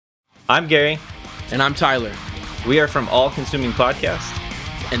I'm Gary. And I'm Tyler. We are from All Consuming Podcast.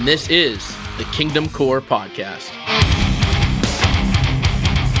 And this is the Kingdom Core Podcast.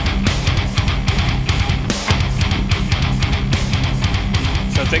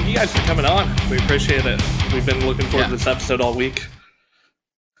 So thank you guys for coming on. We appreciate it. We've been looking forward to this episode all week.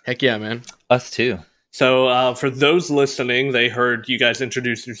 Heck yeah, man. Us too. So for those listening, they heard you guys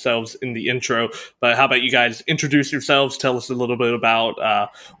introduce yourselves in the intro, but how about you guys introduce yourselves, tell us a little bit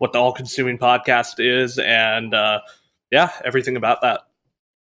about what the All Consuming Podcast is, and everything about that.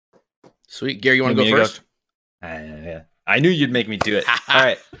 Sweet. Gary, you want to go first? Yeah. I knew you'd make me do it. All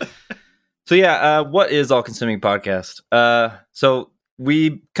right. So what is All Consuming Podcast? So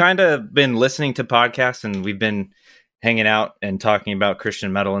we kind of been listening to podcasts, and we've been hanging out and talking about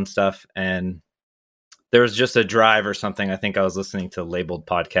Christian metal and stuff, and there was just a drive or something. I think I was listening to labeled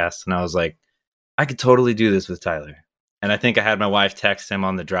podcasts, and I was like, I could totally do this with Tyler. And I think I had my wife text him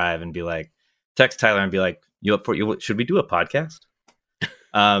on the drive and text Tyler and be like, you up for it? Should we do a podcast?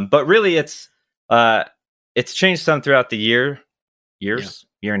 But really it's changed some throughout the year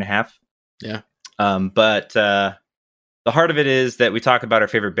and a half. Yeah. But the heart of it is that we talk about our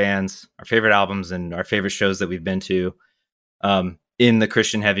favorite bands, our favorite albums, and our favorite shows that we've been to in the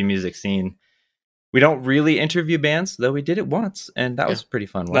Christian heavy music scene. We don't really interview bands, though we did it once, and that was a pretty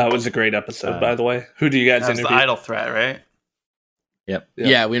fun one. That was a great episode, by the way. Who do you guys interview? The Idle Threat, right? Yep.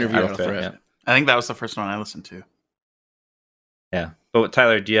 Yeah, we interviewed Idle Threat. Yep. I think that was the first one I listened to. Yeah. But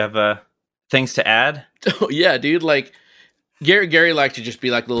Tyler, do you have things to add? Oh, yeah, dude. Like, Gary liked to just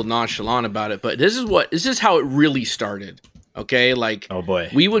be like a little nonchalant about it, but this is how it really started. Okay, like, oh boy,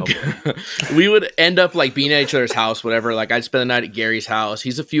 we would end up like being at each other's house, whatever. Like, I'd spend the night at Gary's house.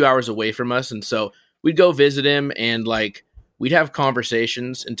 He's a few hours away from us, and so we'd go visit him, and like we'd have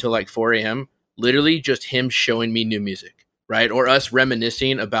conversations until like 4 a.m. Literally, just him showing me new music, right, or us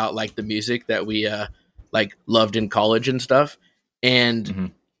reminiscing about like the music that we like loved in college and stuff.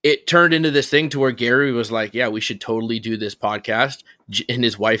 And it turned into this thing to where Gary was like, "Yeah, we should totally do this podcast," and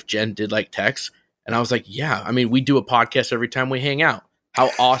his wife Jen did like texts. And I was like, yeah, I mean, we do a podcast every time we hang out. How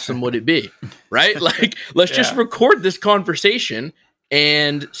awesome would it be? Right? Like, let's just record this conversation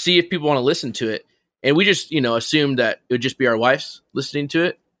and see if people want to listen to it. And we just, assumed that it would just be our wives listening to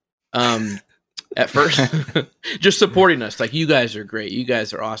it at first, just supporting us. Like, you guys are great. You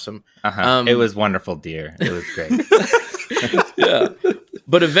guys are awesome. It was wonderful, dear. It was great. Yeah.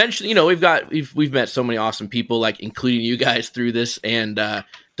 But eventually, we've met so many awesome people, like including you guys through this, and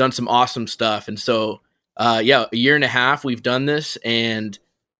done some awesome stuff. And so, a year and a half we've done this, and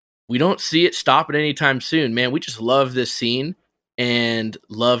we don't see it stopping anytime soon, man. We just love this scene and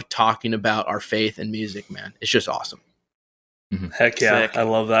love talking about our faith and music, man. It's just awesome. Heck yeah. Sick. I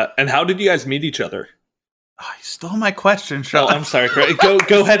love that. And how did you guys meet each other? Oh, you stole my question, Sean. Oh, I'm sorry, Chris. Go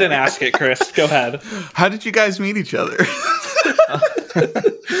ahead and ask it, Chris. Go ahead. How did you guys meet each other?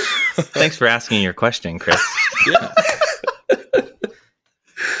 Thanks for asking your question, Chris. Yeah.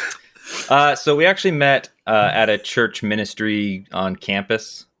 So we actually met at a church ministry on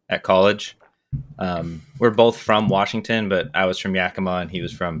campus at college. We're both from Washington, but I was from Yakima and he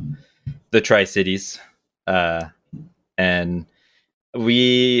was from the Tri-Cities. And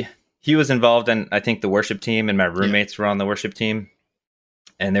he was involved in, I think, the worship team, and my roommates were on the worship team.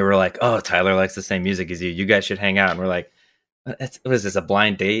 And they were like, "Oh, Tyler likes the same music as you. You guys should hang out." And we're like, "What is this, a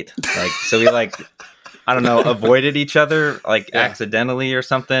blind date?" Like, so we I don't know, avoided each other accidentally or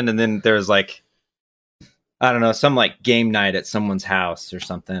something. And then there was I don't know, some game night at someone's house or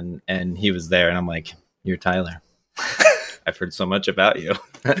something. And he was there, and I'm like, "You're Tyler. I've heard so much about you."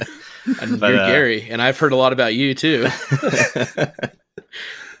 And you're Gary, and I've heard a lot about you too.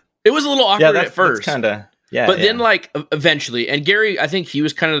 It was a little awkward at first. But then eventually, and Gary, I think he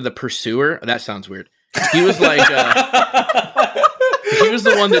was kind of the pursuer. That sounds weird. He was like, he was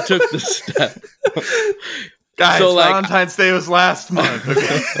the one that took the step. Guys, so Valentine's Day was last month.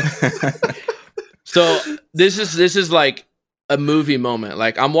 Okay. So this is like a movie moment.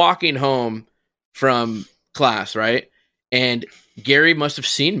 Like, I'm walking home from class, right? And Gary must have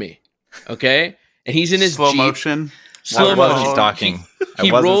seen me. Okay. And he's in his slow Jeep. motion. I wasn't stalking. He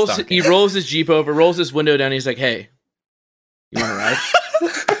rolls his Jeep over, rolls his window down. He's like, "Hey, you want to ride?"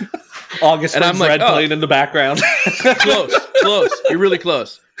 August and I'm like, playing in the background. Close. You're really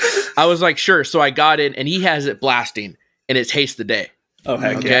close. I was like, sure. So I got in, and he has it blasting, and it's "Haste the Day." Oh,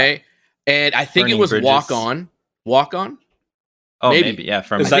 heck okay. Yeah. And I think Burning it was Bridges. Walk On. Oh, maybe yeah.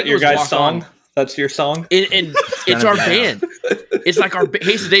 Is that your guys' song? That's your song? And it's our band. It's like our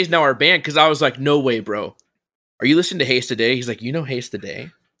Haste the Day is now our band, because I was like, no way, bro. Are you listening to Haste the Day? He's like, you know Haste the Day?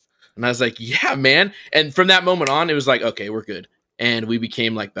 And I was like, yeah, man. And from that moment on, it was like, okay, we're good. and we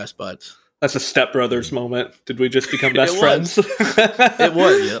became like best buds. That's a stepbrothers moment. Did we just become best friends? It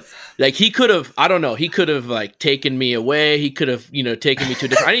was. Yep. Like he could have, I don't know. He could have like taken me away. He could have, taken me to a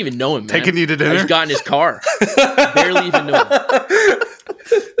different. I didn't even know him. Man. Taking you to dinner. I just got in his car. Barely even know him.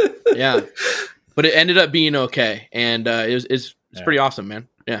 Yeah, but it ended up being okay, and it's pretty awesome, man.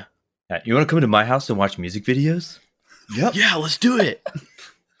 Yeah. You want to come to my house and watch music videos? Yep. Yeah, let's do it.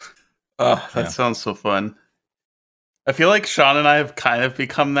 Oh, that sounds so fun. I feel like Sean and I have kind of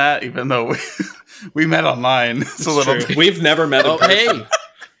become that, even though we met online. It's a little. We've never met in person. Hey,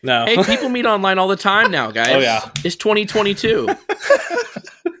 no. Hey, people meet online all the time now, guys. Oh yeah, it's 2022.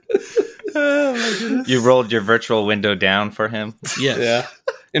 You rolled your virtual window down for him. Yes. Yeah.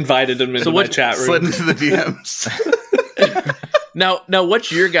 Invited him into my chat room. Slid into the DMs. Now,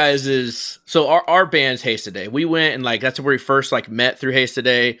 what's your guys' so our band's Haste Today. We went and like that's where we first like met through Haste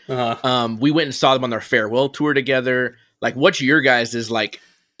Today. Uh-huh. We went and saw them on their farewell tour together. Like, what's your guys' like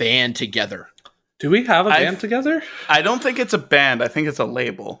band together? Do we have a band together? I don't think it's a band. I think it's a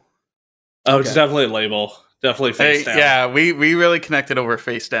label. Oh, it's definitely a label. Definitely Face Down. Yeah, we really connected over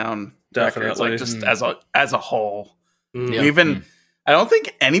Face Down. Definitely, records, like just as a whole. Mm. Yeah. Even I don't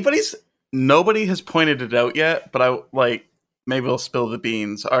think nobody has pointed it out yet, but I like. Maybe we'll spill the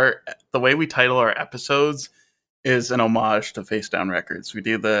beans. The way we title our episodes is an homage to Face Down Records. We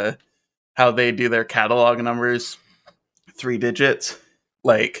do how they do their catalog numbers, 3 digits,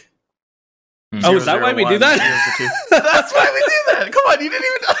 like. Oh, is that why we do that? That's why we do that. Come on, you didn't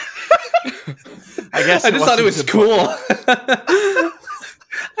even know. I guess I just thought it was cool.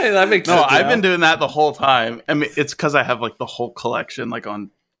 Hey, that makes sense. No, I've been doing that the whole time. I mean, it's because I have like the whole collection, like on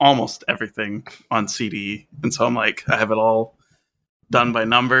almost everything on CD, and so I'm like, I have it all done by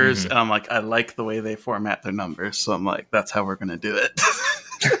numbers, and I'm like, I like the way they format their numbers, so I'm like, that's how we're gonna do it.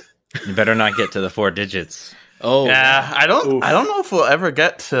 You better not get to the 4 digits. Oh yeah, I don't know if we'll ever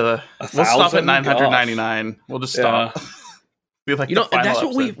get to. We'll stop at 999. We'll just stop. Be like, that's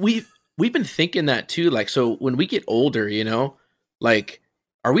what we've been thinking that too. Like, so when we get older, like,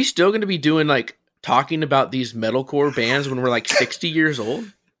 are we still going to be doing like talking about these metalcore bands when we're like 60 years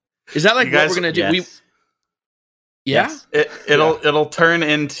old? Is that like what we're gonna do? Yes. Yes. It'll turn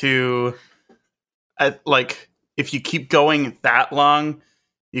into like if you keep going that long,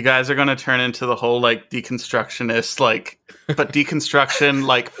 you guys are gonna turn into the whole like deconstructionist, like, but deconstruction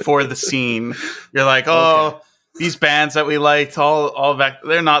like for the scene. You're like, these bands that we liked all back,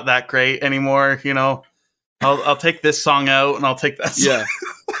 they're not that great anymore. I'll take this song out and I'll take that song. Yeah.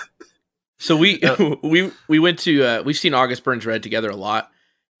 So we went to we've seen August Burns Red together a lot.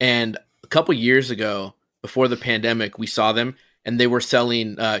 And a couple years ago, before the pandemic, we saw them, and they were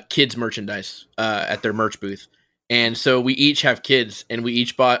selling kids merchandise at their merch booth. And so we each have kids, and we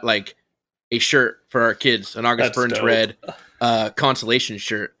each bought like a shirt for our kids, an August Burns Red consolation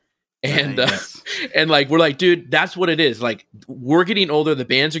shirt. And and like we're like, dude, that's what it is. Like, we're getting older, the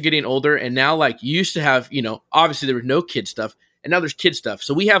bands are getting older, and now like you used to have, obviously there was no kid stuff, and now there's kid stuff.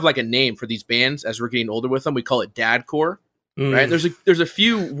 So we have like a name for these bands as we're getting older with them. We call it Dadcore. Right? There's a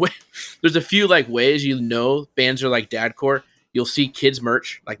few like ways bands are like Dadcore. You'll see kids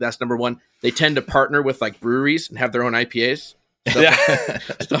merch, like that's number one. They tend to partner with like breweries and have their own IPAs.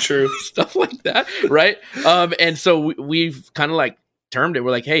 Stuff like that, right? And so we've kind of like termed it.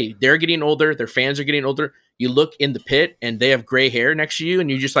 We're like, hey, they're getting older, their fans are getting older. You look in the pit and they have gray hair next to you,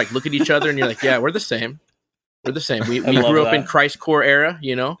 and you just like look at each other and you're like, yeah, we're the same. We're the same. We grew up in Christcore era,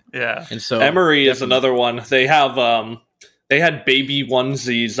 Yeah. And so Emery is another one. They have they had baby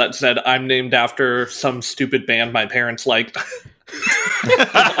onesies that said, "I'm named after some stupid band my parents liked."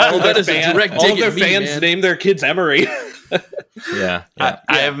 all their fans named their kids Emery. Yeah. I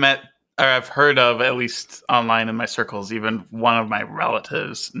have met, or I've heard of, at least online in my circles, even one of my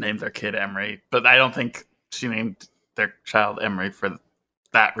relatives named their kid Emery, but I don't think she named their child Emery for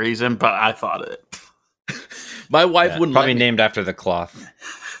that reason, but I thought it. My wife wouldn't probably let me. Named after the cloth.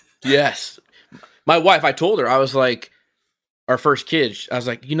 Yes. My wife, I told her, I was like, our first kid, I was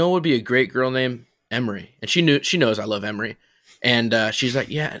like, what would be a great girl named Emery? And she knows I love Emery. And she's like,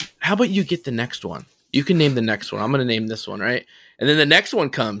 yeah, how about you get the next one? You can name the next one. I'm going to name this one, right? And then the next one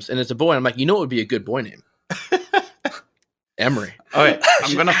comes, and it's a boy. And I'm like, what would be a good boy name? Emery. All right,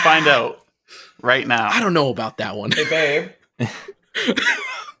 I'm going to find out right now. I don't know about that one. Hey, babe.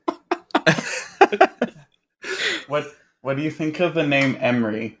 What do you think of the name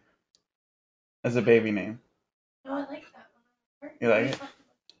Emery as a baby name? No, I like that one. You like it?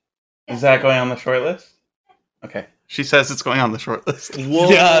 Is that going on the short list? Okay. She says it's going on the short list. Whoa.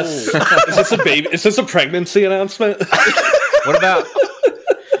 Yes. Is this a baby? Is this a pregnancy announcement? What about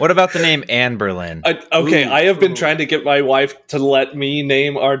What about the name Anne Boleyn? I have been trying to get my wife to let me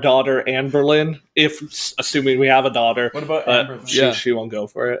name our daughter Anne Boleyn, assuming we have a daughter. What about Anne Boleyn? She won't go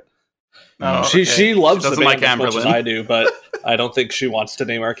for it. No, She loves the band like as much as Amberlin. I do, but I don't think she wants to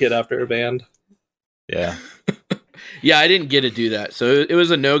name our kid after a band. Yeah. Yeah, I didn't get to do that. So it was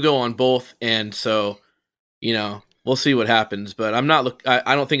a no-go on both. And so, we'll see what happens. But I'm not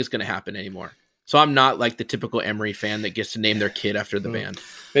I don't think it's going to happen anymore. So I'm not like the typical Emery fan that gets to name their kid after the band.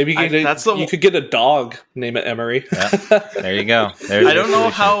 Maybe you could get a dog, name it Emery. Yeah. There you go. I don't know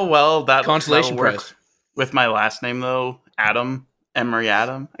how well that Consolation that'll work prize. with my last name though. Emery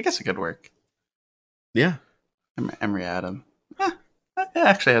Adam. I guess it could work. Yeah. Emery Adam. It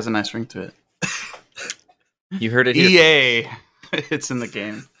actually has a nice ring to it. You heard it here. EA. It's in the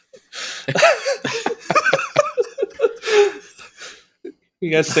game. You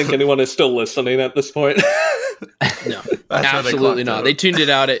guys think anyone is still listening at this point? No, That's how they absolutely clocked not. out. They tuned it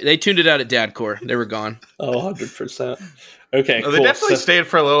out at Dadcore. They were gone. Oh, 100%. Okay, No, cool. they definitely So- stayed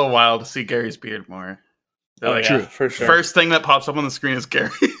for a little while to see Gary's beard more. They're Oh, like, yeah, for sure. First thing that pops up on the screen is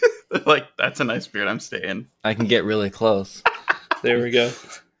Gary. They're like, that's a nice beard. I'm staying. I can get really close. There we go.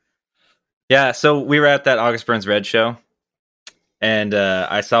 Yeah, so we were at that August Burns Red show, and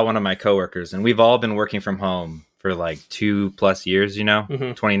I saw one of my coworkers, and we've all been working from home for like 2+ years,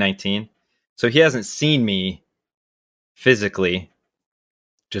 Mhm. 2019. So he hasn't seen me physically,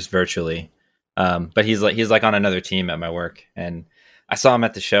 just virtually. But he's like on another team at my work, and I saw him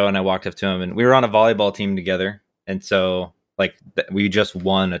at the show, and I walked up to him, and we were on a volleyball team together, and so we just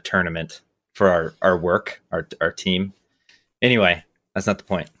won a tournament for our work, our team. Anyway, that's not the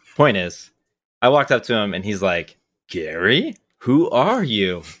point. Point is, I walked up to him and he's like, Gary, who are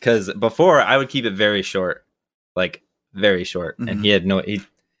you? Because before I would keep it very short, like very short. Mhm. And he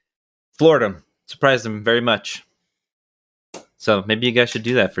floored him, surprised him very much. So maybe you guys should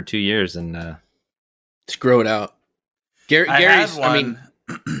do that for 2 years. And Let's grow it out. Gary's, I had I mean,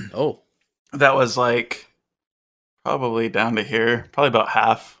 that was like probably down to here, probably about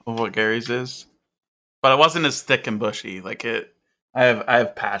half of what Gary's is, but it wasn't as thick and bushy. Like it, I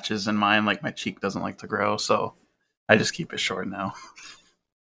have patches in mine. Like my cheek doesn't like to grow, so I just keep it short now.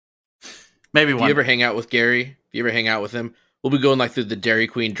 Maybe if one. you ever hang out with Gary, if you ever hang out with him, we'll be going like through the Dairy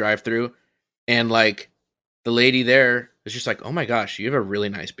Queen drive-through, and like the lady there is just like, oh my gosh, you have a really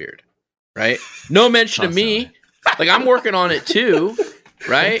nice beard, right? No mention of me. Like I'm working on it too,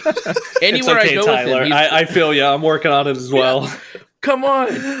 right? Anywhere It's okay, I go Tyler. with him, I feel you. I'm working on it as well. come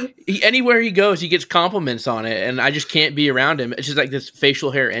on. Anywhere he goes, he gets compliments on it, and I just can't be around him. It's just like this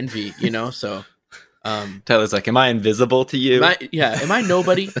facial hair envy, So, Tyler's like, am I invisible to you? am I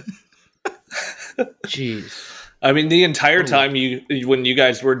nobody? Jeez. I mean, the entire time when you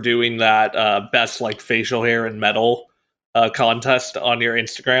guys were doing that best like facial hair and metal contest on your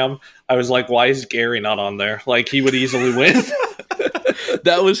Instagram, I was like, why is Gary not on there? Like he would easily win.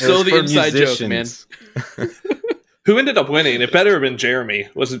 That was It so was the for inside joke, man. musicians. Who ended up winning? It better have been Jeremy.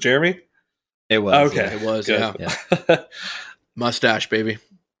 Was it Jeremy? It was. Okay. It was, Good. yeah. Mustache, baby.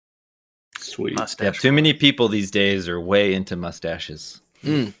 Sweet. mustache. Yeah, too many people these days are way into mustaches.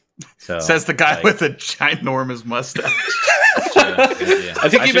 Mm. So Says the guy like, with a ginormous mustache. yeah. I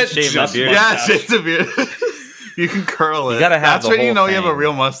think he should meant shave my just beard. Yeah, mustache. it's a beard. You can curl it. You gotta have That's the when you whole know you have a thing.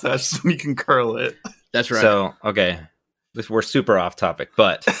 real mustache. is When you can curl it. That's right. So, okay. We're super off topic,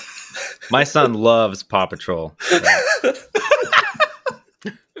 but my son loves Paw Patrol. So,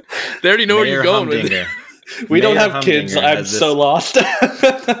 They already know where Mayor you're going with it. Humdinger. We don't Mayor have kids. Humdinger I'm has so lost.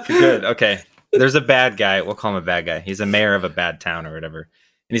 Good. Okay. There's a bad guy. We'll call him a bad guy. He's a mayor of a bad town or whatever.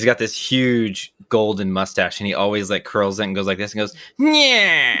 And he's got this huge golden mustache, and he always like curls it and goes like this and goes,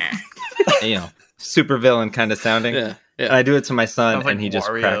 yeah. Super villain kind of sounding. Yeah. And I do it to my son, Sounds like and he just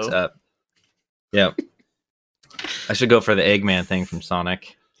Wario. cracks up. Yep. I should go for the Eggman thing from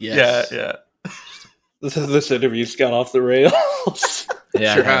Sonic. Yes. Yeah. This interview's gone off the rails.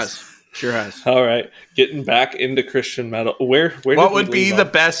 Yeah, Sure it has. Sure has. All right, getting back into Christian metal. Where What did we would be leave the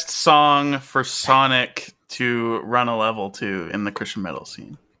off? best song for Sonic to run a level to in the Christian metal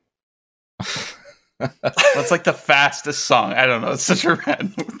scene? What's like the fastest song? I don't know. It's such a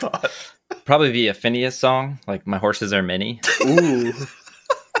random thought. Probably the Phineas song, like "My Horses Are Many." Ooh,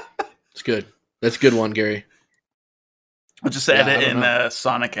 It's good. That's a good one, Gary. I'll just Yeah, edit I don't in know. a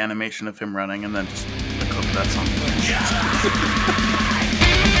Sonic animation of him running and then just the clip of that song.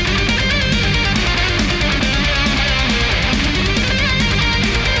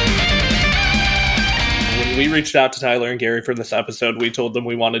 when we reached out to Tyler and Gary for this episode, we told them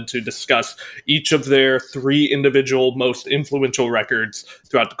we wanted to discuss each of their 3 individual most influential records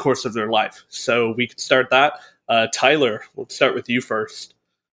throughout the course of their life. So we could start that. Tyler, let's start with you first.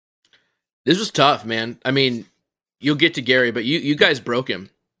 This was tough, man. I mean, you'll get to Gary, but you guys broke him.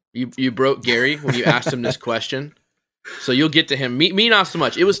 You broke Gary when you asked him this question. So you'll get to him. Me not so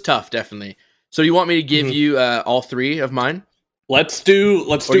much. It was tough, definitely. So you want me to give you all three of mine? Let's do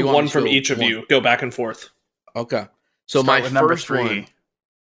one from each of you. Go back and forth. Okay. So Start my with number first 3. one.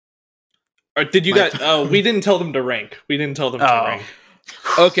 Or did you guys? Oh, we didn't tell them to rank. We didn't tell them to rank.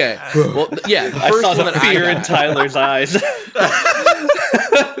 Okay. Well, yeah. The I first saw one the that fear I in got, Tyler's eyes.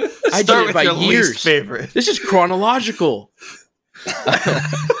 I did it by years. Favorite. This is chronological.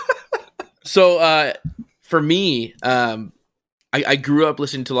 So for me, I grew up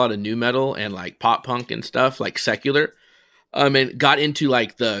listening to a lot of nu metal and like pop punk and stuff, like secular. And got into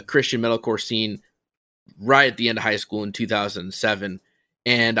like the Christian metalcore scene right at the end of high school in 2007.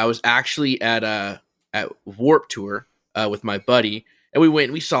 And I was actually at Warp Tour with my buddy, and we went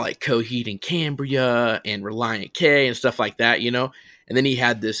and we saw like Coheed and Cambria and Reliant K and stuff like that, you know. And then he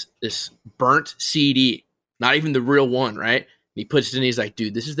had this burnt CD, not even the real one, right? And he puts it in. He's like,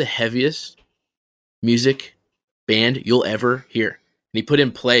 "Dude, this is the heaviest music band you'll ever hear." And he put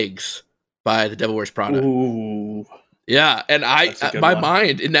in Plagues by the Devil Wears Prada. Ooh. Yeah, and my one.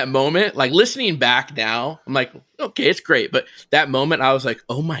 mind in that moment, like listening back now, I'm like, okay, it's great. But that moment, I was like,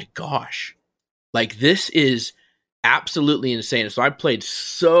 oh my gosh, like this is absolutely insane. So I played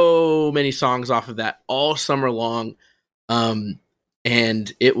so many songs off of that all summer long.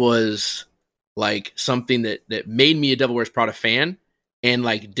 And it was like something that made me a Devil Wears Prada fan and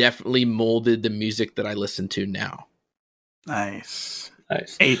like definitely molded the music that I listen to now. Nice.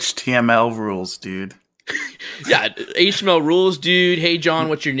 Nice. HTML rules, dude. Yeah, HTML rules, dude. Hey John,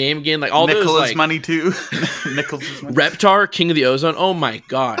 what's your name again? Like all Nicholas those like money too. Nicholas money. Reptar, King of the Ozone. Oh my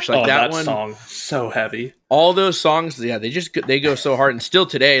gosh, like that one song so heavy. All those songs, yeah, they go so hard. And still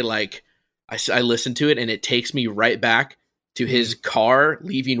today, like I listen to it and it takes me right back to his car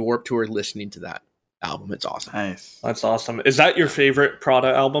leaving Warp Tour, listening to that album. It's awesome. Nice. That's awesome. Is that your favorite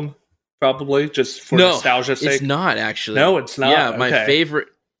Prada album? Probably just for nostalgia's sake. It's not actually. No, it's not. Yeah, Okay.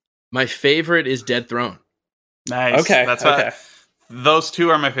 my favorite is Dead Throne. Nice. Okay. That's okay. Those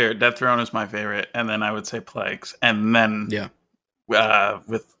two are my favorite. Death Throne is my favorite, and then I would say Plagues, and then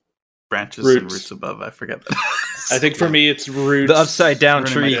with Branches and Roots Above. I forget that. I think for me it's Roots. The upside down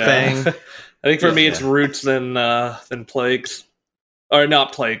tree thing. I think for me it's Roots than Plagues, or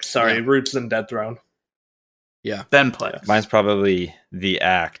not Plagues. Sorry, Roots than Dead Throne. Yeah, then Plagues. Mine's probably The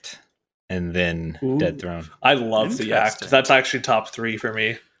Act, and then Dead Throne. I love The Act. That's actually top 3 for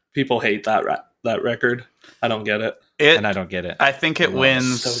me. People hate that record. I don't get it. And I don't get it. I think it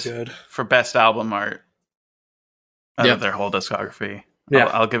wins so good for best album art out of their whole discography. Yeah,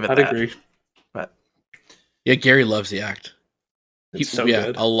 I'll give it I'd that. agree. But yeah, Gary loves The Act. It's so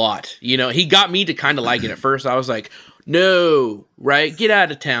good. A lot. You know, he got me to kind of like it at first. I was like, no, right? Get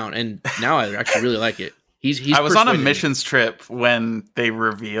out of town. And now I actually really like it. He's I was on a persuaded me. missions trip when they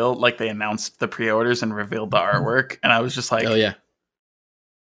announced the pre-orders and revealed the artwork, and I was just like, oh yeah,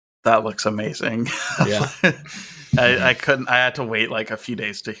 that looks amazing. Yeah. I couldn't. I had to wait like a few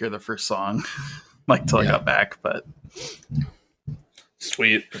days to hear the first song, like till I got back. But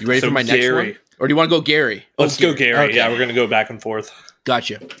sweet. You ready for my next one? Or do you want to go Gary? Let's go Gary. Okay. Yeah, we're gonna go back and forth.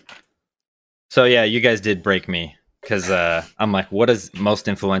 Gotcha. So yeah, you guys did break me because I'm like, what does most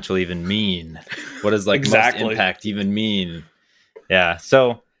influential even mean? What does like most impact even mean? Yeah.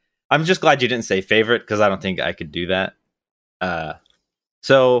 So I'm just glad you didn't say favorite because I don't think I could do that.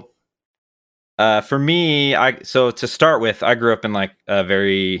 So for me, to start with, I grew up in like a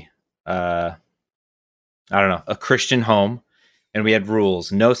very I don't know, a Christian home, and we had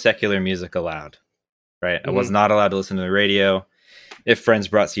rules: no secular music allowed. Right? I was not allowed to listen to the radio. If friends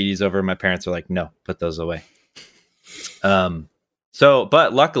brought CDs over, my parents were like, "No, put those away."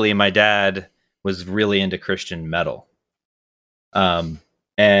 But luckily, my dad was really into Christian metal, and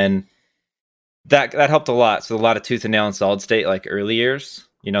that helped a lot. So a lot of Tooth and Nail and Solid State, like early years.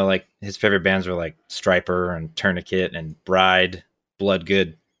 You know, like his favorite bands were like Stryper and Tourniquet and Bride,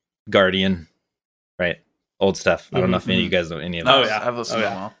 Bloodgood, Guardian, right? Old stuff. I don't know if any of you guys know any of those. Oh yeah, I've listened to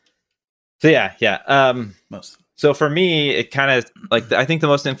them all. So yeah. Most. So for me, it kind of like I think the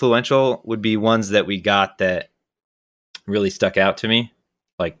most influential would be ones that we got that really stuck out to me,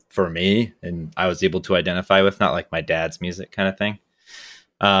 like for me, and I was able to identify with, not like my dad's music kind of thing.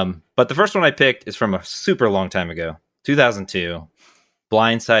 But the first one I picked is from a super long time ago, 2002,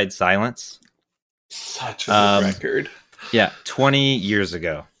 Blindside Silence. Such a good record. Yeah, 20 years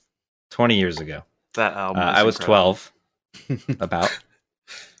ago. That album. I was 12, about.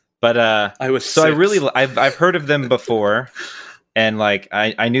 But I was so 6. I've heard of them before, and like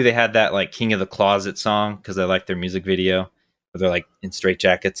I knew they had that like King of the Closet song because I liked their music video, where they're like in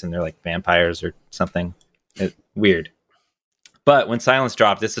straitjackets and they're like vampires or something. Weird. But when Silence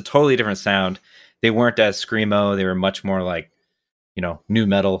dropped, it's a totally different sound. They weren't as screamo. They were much more like, nu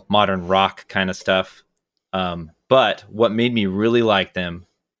metal, modern rock kind of stuff. But what made me really like them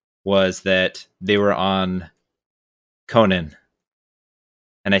was that they were on Conan.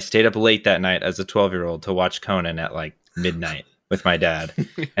 And I stayed up late that night as a 12-year-old to watch Conan at like midnight with my dad.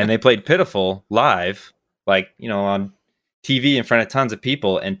 And they played Pitiful live, like, on TV in front of tons of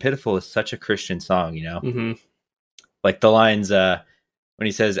people. And Pitiful is such a Christian song, Mm-hmm. Like the lines when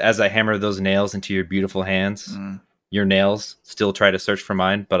he says, "As I hammer those nails into your beautiful hands, your nails still try to search for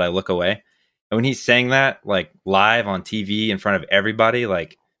mine, but I look away." And when he sang that like live on TV in front of everybody,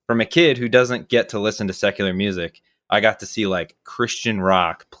 like from a kid who doesn't get to listen to secular music, I got to see like Christian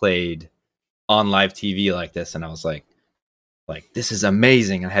rock played on live TV like this. And I was like, this is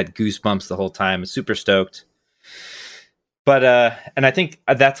amazing. I had goosebumps the whole time. Super stoked. But, and I think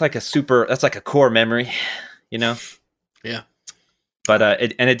that's like a core memory, Yeah. But,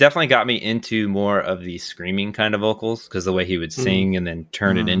 it definitely got me into more of the screaming kind of vocals, because the way he would sing and then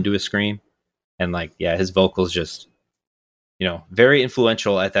turn it into a scream. And like, yeah, his vocals just, very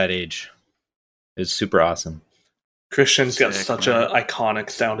influential at that age. It was super awesome. Christian's got such a iconic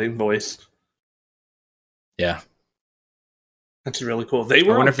sounding voice. Yeah. That's really cool. I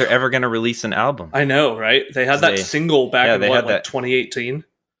wonder if they're ever going to release an album. I know, right? They had that single back in 2018?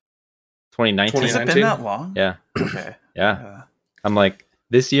 2019? Has it been that long? Yeah. Okay. Yeah. I'm like,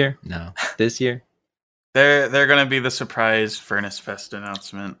 this year? No. This year? They're going to be the surprise Furnace Fest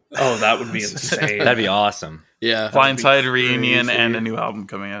announcement. Oh, that would be insane. That'd be awesome. Yeah. Blindside reunion and a new album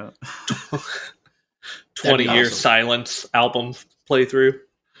coming out. 20-year silence album playthrough.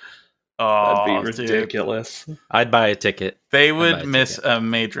 Oh, that'd be ridiculous. Dude. I'd buy a ticket. They would miss a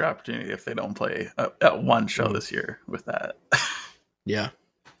major opportunity if they don't play at one show this year with that. Yeah.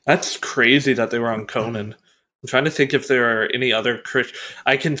 That's crazy that they were on Conan. I'm trying to think if there are any other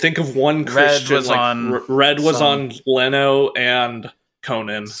I can think of one Christian. Red was on Leno and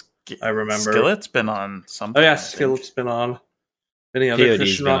Conan. I remember. Skillet's been on something. Oh yeah, Skillet's been on. Any other POD's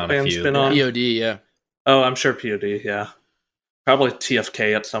Christian rock bands been on? POD, yeah. Oh, I'm sure POD, yeah. Probably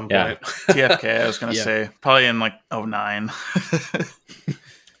TFK at some point. TFK, I was going to say. Probably in like 2009.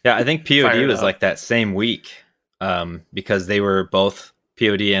 Yeah, I think POD was like that same week, because they were both,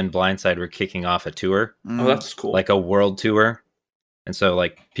 POD and Blindside were kicking off a tour. Oh, that's cool. Like a world tour. And so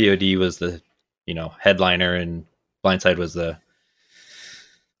like POD was the, headliner and Blindside was the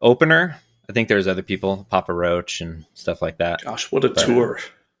opener. I think there's other people, Papa Roach and stuff like that. Gosh, what a tour.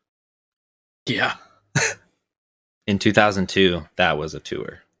 Yeah. In 2002, that was a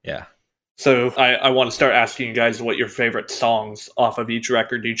tour. Yeah. So I want to start asking you guys what your favorite songs off of each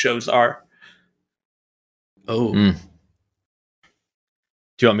record you chose are. Oh. Do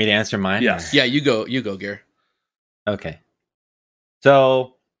you want me to answer mine? Yes. Yeah, you go, Gary. Okay.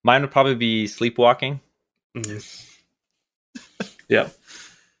 So mine would probably be Sleepwalking. Mm-hmm. Yeah.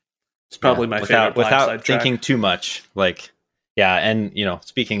 It's probably my favorite. Without thinking too much. Like, yeah. And,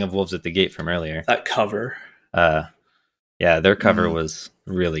 speaking of Wolves at the Gate from earlier. That cover. Yeah, their cover was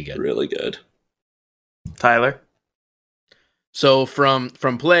really good. Really good. Tyler? So from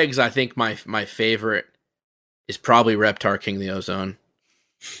Plagues, I think my favorite is probably Reptar King of the Ozone.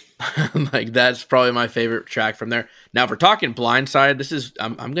 Like that's probably my favorite track from there. Now, if we're talking Blindside,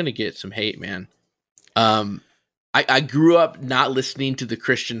 I'm gonna get some hate, man. I grew up not listening to the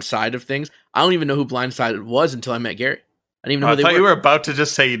Christian side of things. I don't even know who Blindside was until I met Gary. I didn't even know who they were. I thought you were about to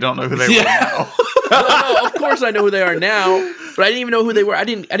just say you don't know who they were now. No, of course I know who they are now, but I didn't even know who they were. I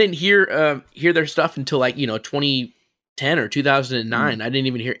didn't hear their stuff until like 2010 or 2009. I didn't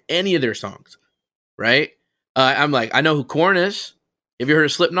even hear any of their songs. Right? I'm like, I know who Korn is. Have you heard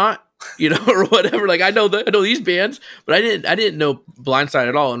of Slipknot? Or whatever. Like I know these bands, but I didn't know Blindside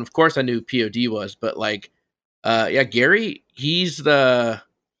at all. And of course I knew POD was, but like, Gary, we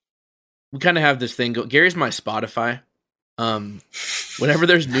kind of have this thing. Gary's my Spotify. Whenever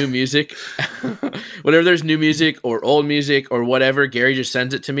there's new music, or old music or whatever, Gary just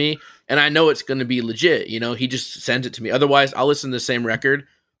sends it to me and I know it's going to be legit. He just sends it to me. Otherwise I'll listen to the same record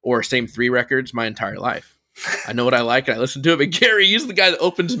or same 3 records my entire life. I know what I like and I listen to it, but Gary, he's the guy that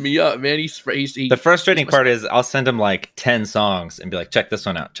opens me up, man. The frustrating part is I'll send him like 10 songs and be like, check this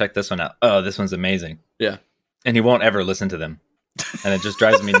one out. Oh, this one's amazing. Yeah. And he won't ever listen to them. And it just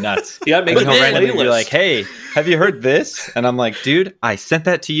drives me nuts. Yeah, make he'll randomly be like, hey, have you heard this? And I'm like, dude, I sent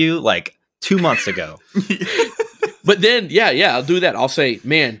that to you like 2 months ago. But then, I'll do that. I'll say,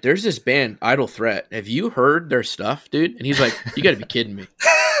 man, there's this band, Idle Threat. Have you heard their stuff, dude? And he's like, you got to be kidding me.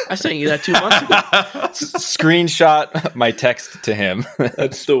 I sent you that 2 months ago. Screenshot my text to him.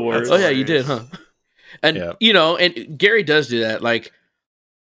 That's the worst. Oh yeah, you did, huh? And and Gary does do that. Like,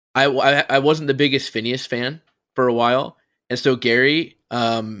 I wasn't the biggest Phineas fan for a while, and so Gary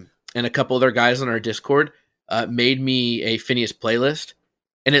and a couple other guys on our Discord made me a Phineas playlist,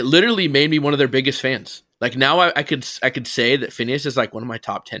 and it literally made me one of their biggest fans. Like now, I could say that Phineas is like one of my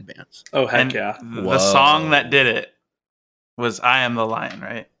top 10 bands. Oh heck And yeah! the song that did it was "I Am the Lion,"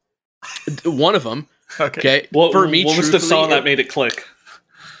 right? One of them. Okay. What, for me, what was the song that made it click?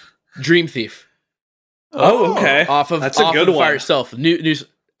 Dream Thief. Oh, okay. Off of That's a good of one. Fire itself.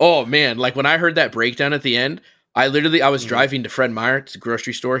 Oh man, like when I heard that breakdown at the end, I was driving to Fred Meyer, it's a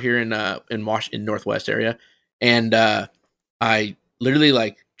grocery store here in Northwest area, and I literally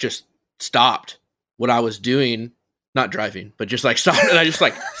like just stopped what I was doing, not driving, but just like stopped, and I just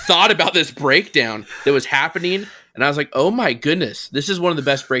like thought about this breakdown that was happening, and I was like, oh my goodness, this is one of the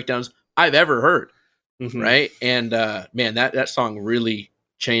best breakdowns I've ever heard, right? And man, that song really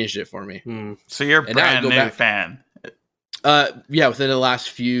changed it for me. So you're a brand new fan. Yeah, within the last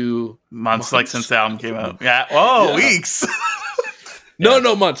few months, like since the album came out. Yeah. Oh, weeks.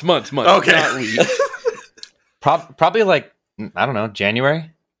 No, months. Okay. Not weeks. Probably like, I don't know, January.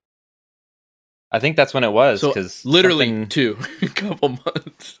 I think that's when it was. So Because literally a couple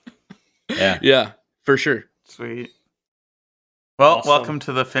months. Yeah, for sure. Sweet. Well, Awesome. welcome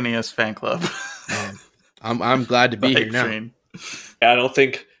to the Phineas fan club. I'm glad to be here now. Yeah, I don't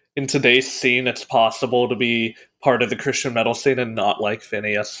think in today's scene it's possible to be part of the Christian metal scene and not like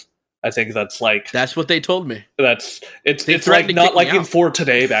Phineas. I think that's what they told me. It's They like threatened to not kick me like in out. For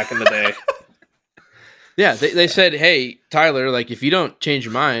Today back in the day. Yeah, they said, hey, Tyler, like if you don't change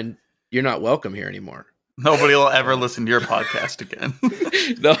your mind, you're not welcome here anymore. Nobody will ever listen to your podcast again.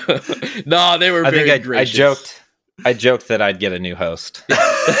 No, they were very gracious. I joked that I'd get a new host.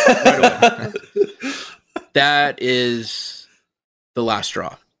 That is the last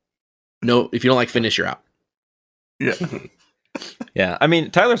straw. No, if you don't like Phineas, you're out. Yeah. Yeah, I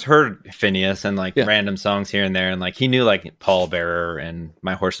mean, Tyler's heard Phineas and like random songs here and there, and like he knew like Paul Bearer and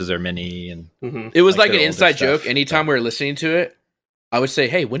My Horses Are Many, and it was like an their inside older joke. stuff. Anytime we were listening to it, I would say,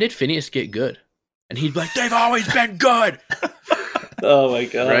 "Hey, when did Phineas get good?" And he'd be like, "They've always been good." Oh my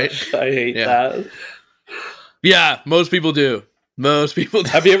gosh, Right? I hate that. Yeah, most people do.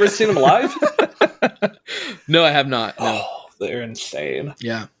 Have you ever seen them live? No, I have not. No. Oh, they're insane.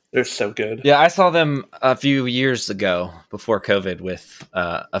 Yeah. They're so good. Yeah, I saw them a few years ago before COVID with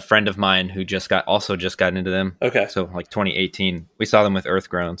a friend of mine who just got into them. Okay. So like 2018, we saw them with Earth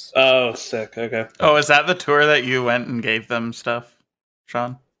Groans. Oh, sick. Okay. Oh, is that the tour that you went and gave them stuff,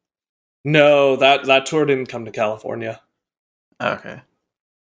 Sean? No, that tour didn't come to California. Okay.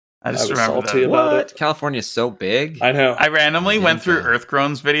 I I just was remember salty that. about it. California's so big. I know. I randomly went through Yeah.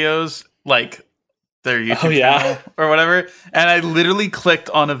 Earthgroan's videos, like their YouTube Oh, yeah? channel or whatever, and I literally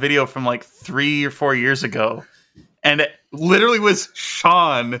clicked on a video from like 3 or 4 years ago, and it literally was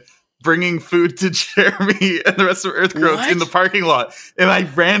Sean bringing food to Jeremy and the rest of Earthgroans in the parking lot, and I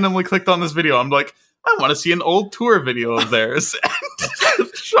randomly clicked on this video. I'm like, I want to see an old tour video of theirs. And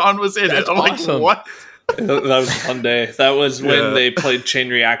Sean was in That's it. I'm awesome. like, what? That was a fun day. That was when they played Chain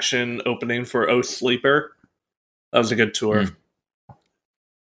Reaction opening for Oh Sleeper. That was a good tour.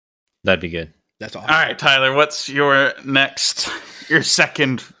 That'd be good. That's awesome. All right, Tyler, what's your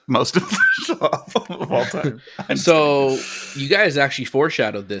second most influential album of all time? So you guys actually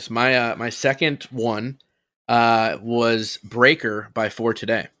foreshadowed this. My second one was Breaker by For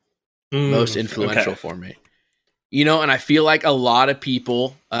Today. Most influential for me. You know, and I feel like a lot of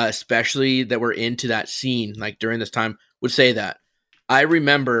people, especially that were into that scene, like during this time, would say that. I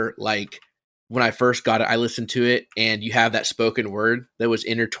remember, like, when I first got it, I listened to it, and you have that spoken word that was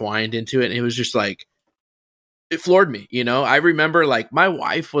intertwined into it, and it was just like, it floored me, you know? I remember, like, my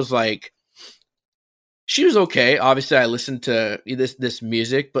wife was like, she was okay. Obviously, I listened to this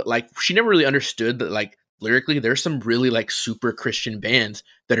music, but, like, she never really understood that, like, lyrically, there's some really, like, super Christian bands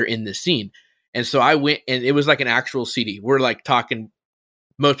that are in this scene. And so I went, and it was like an actual CD. We're like talking,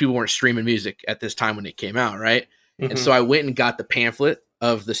 most people weren't streaming music at this time when it came out, right? And so I went and got the pamphlet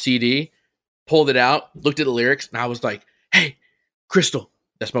of the CD, pulled it out, looked at the lyrics, and I was like, hey, Crystal,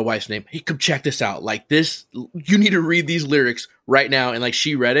 that's my wife's name. Hey, come check this out. Like this, you need to read these lyrics right now. And like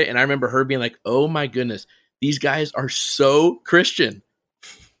she read it, and I remember her being like, oh my goodness, these guys are so Christian,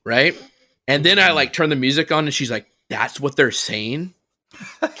 right? And then I like turned the music on, and she's like, that's what they're saying?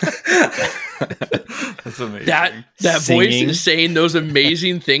 That's amazing. That voice is saying those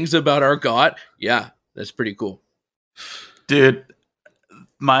amazing things about our God. Yeah, that's pretty cool. Dude,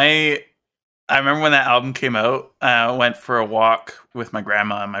 my I remember when that album came out, I went for a walk with my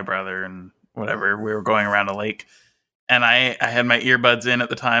grandma and my brother and whatever. We were going around a lake, and I had my earbuds in at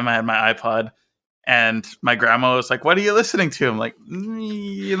the time. I had my iPod, and my grandma was like, "What are you listening to?" I'm like,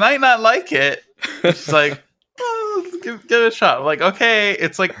 "You might not like it." She's like, "Oh, give it a shot." I'm like, "Okay,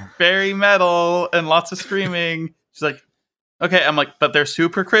 it's like very metal and lots of screaming." She's like, "Okay." I'm like, "But they're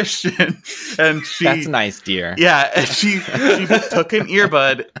super Christian." And That's nice, dear. yeah, and she took an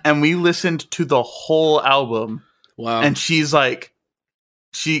earbud and we listened to the whole album. Wow. And she's like,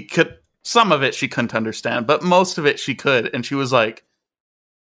 she could, some of it she couldn't understand, but most of it she could. And she was like,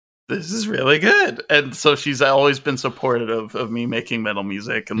 "This is really good." And so she's always been supportive of me making metal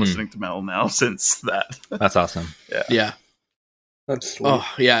music and listening to metal now since that. That's awesome. Yeah. That's sweet. Oh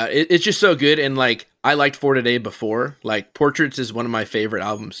yeah, it's just so good. And like I liked For Today before. Like Portraits is one of my favorite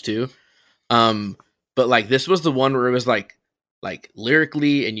albums too. But like this was the one where it was like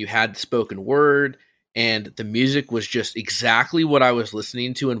lyrically, and you had spoken word, and the music was just exactly what I was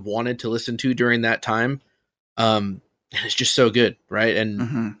listening to and wanted to listen to during that time. And it's just so good, right?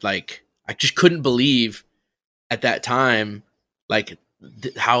 And like I just couldn't believe at that time, like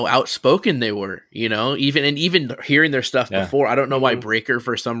how outspoken they were, you know, even hearing their stuff before. I don't know why Breaker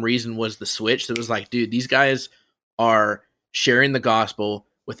for some reason was the switch. That was like, dude, these guys are sharing the gospel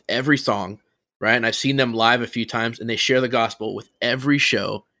with every song, right? And I've seen them live a few times, and they share the gospel with every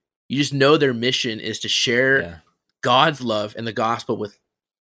show. You just know their mission is to share God's love and the gospel with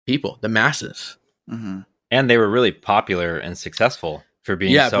people, the masses. And they were really popular and successful for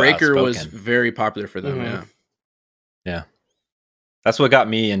being so Breaker outspoken. was very popular for them. Yeah. That's what got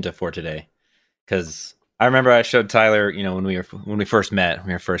me into For Today, because I remember I showed Tyler, you know, when we first met, when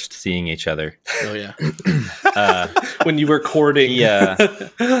we were first seeing each other. Oh yeah. When you were courting.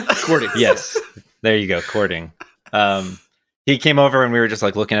 Courting. Yes. There you go. Courting. He came over and we were just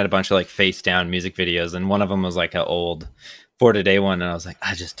like looking at a bunch of like face down music videos. And one of them was like an old For Today one. And I was like,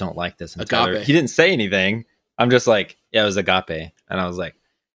 I just don't like this. And Tyler, he didn't say anything. I'm just like, yeah, it was Agape. And I was like,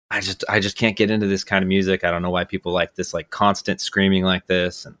 I just can't get into this kind of music. I don't know why people like this, like constant screaming like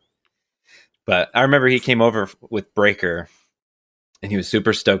this. But I remember he came over with Breaker and he was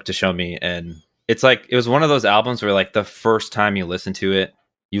super stoked to show me. And it's like, it was one of those albums where like the first time you listen to it,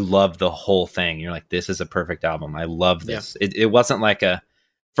 you love the whole thing. You're like, this is a perfect album. I love this. Yeah. It wasn't like a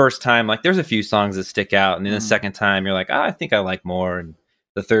first time, like there's a few songs that stick out. And then the second time you're like, I think I like more. And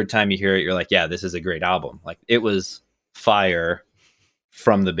the third time you hear it, you're like, yeah, this is a great album. Like it was fire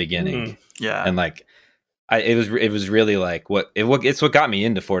from the beginning. Yeah. And like, it was really like it's what got me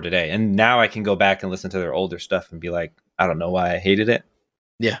into For Today. And now I can go back and listen to their older stuff and be like, I don't know why I hated it.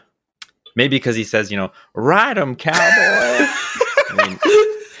 Yeah. Maybe because he says, you know, ride 'em, cowboy. I mean,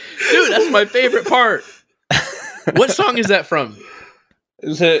 dude, that's my favorite part. What song is that from?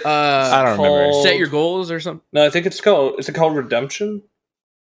 Is it? I don't remember. Set Your Goals or something? No, I think it's called. Is it called Redemption?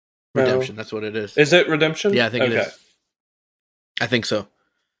 Redemption. That's what it is. Is it Redemption? Yeah, I think it is. I think so.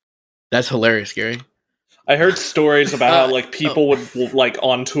 That's hilarious, Gary. I heard stories about how like people would like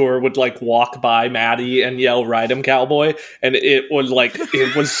on tour would like walk by Maddie and yell "Ride 'em, cowboy," and it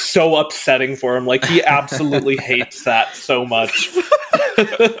was so upsetting for him. Like he absolutely hates that so much.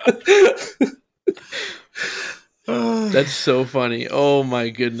 That's so funny. Oh my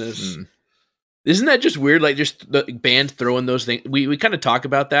goodness. Isn't that just weird? Like just the band throwing those things. We kind of talk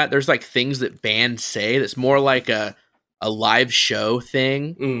about that. There's like things that bands say that's more like a live show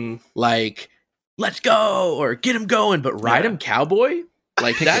thing. Like, let's go or get him going, but ride him cowboy?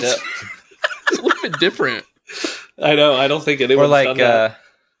 Like that's a little bit different. I know. I don't think anyone's or like done that.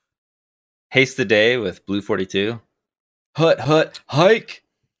 Haste the Day with Blue 42. Hut hike.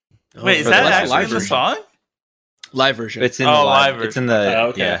 Wait, is that actually the song? Live version. It's in the live version. It's in the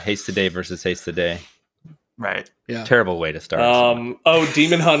okay. Haste the Day versus Haste the Day. Right. Yeah. Terrible way to start.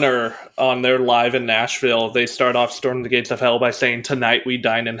 Demon Hunter on their live in Nashville. They start off "Storm the Gates of Hell" by saying "Tonight we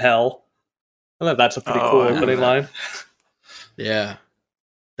dine in hell." I thought that's a pretty cool opening line. Yeah,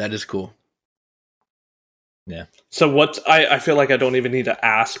 that is cool. Yeah. So I feel like I don't even need to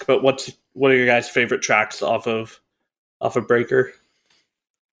ask, but what are your guys' favorite tracks off of Breaker?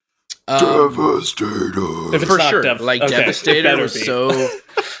 Devastator. If it's for not sure, Devastator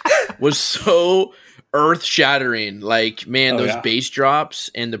was so earth shattering. Like, man, those bass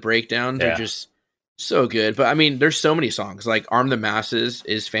drops and the breakdowns are just so good. But I mean, there's so many songs. Like "Arm the Masses"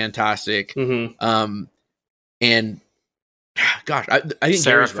 is fantastic. And gosh, I think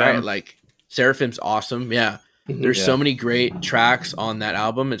Gary's right. Like Seraphim's awesome. Yeah, there's so many great tracks on that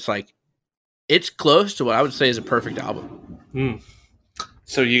album. It's like it's close to what I would say is a perfect album.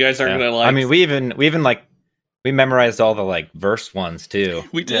 So you guys aren't gonna like. I mean, we even like We memorized all the like verse ones too.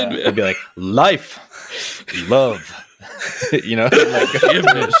 We did. We'd be like, life, love, like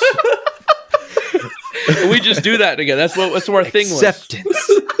Forgiveness. We just do that again. That's what our thing was. acceptance,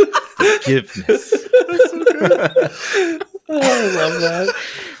 forgiveness. Oh, I love that.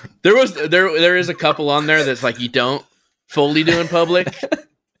 There is a couple on there that's like you don't fully do in public,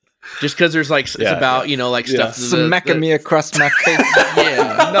 just because there's like it's about like stuff. Smacking me across my face.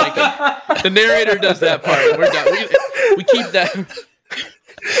 Yeah, like, the narrator does that part. We're done. We keep that.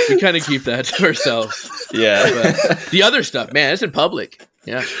 We kind of keep that to ourselves. Yeah, But the other stuff, man, it's in public.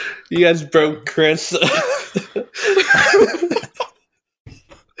 Yeah, You guys broke Chris.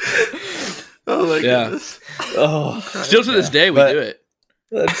 Oh my Yeah. goodness. Oh, still to this day we But- do it.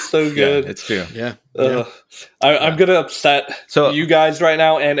 that's so good. it's true. Yeah, I'm gonna upset So you guys right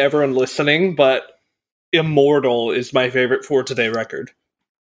now and everyone listening, but Immortal is my favorite For Today record.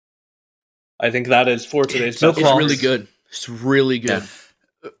 I think that is For Today's No best. it's qualms. really good. It's really good.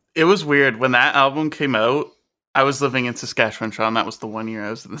 It was weird when that album came out. I was living in Saskatchewan, Sean. That was the 1 year I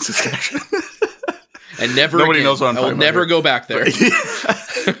was in Saskatchewan. And never Nobody again. knows what I'm I will talking about never here. go back there.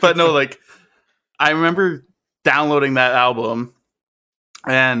 But no, like I remember downloading that album,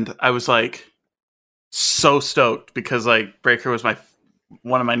 and I was like so stoked because like Breaker was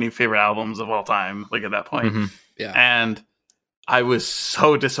one of my new favorite albums of all time. Like at that point, Mhm. Yeah. and I was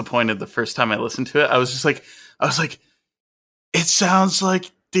so disappointed the first time I listened to it. I was like, it sounds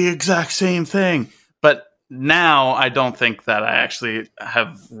like the exact same thing. But now I don't think that I actually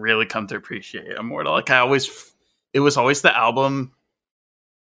have really come to appreciate Immortal. Like it was always the album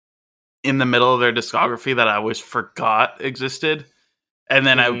in the middle of their discography that I always forgot existed. And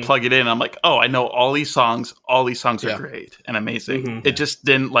then I would plug it in. And I'm like, oh, I know all these songs. All these songs are great and amazing. Mhm. It just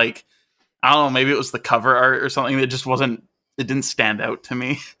didn't like, I don't know, maybe it was the cover art or something. It just wasn't, it didn't stand out to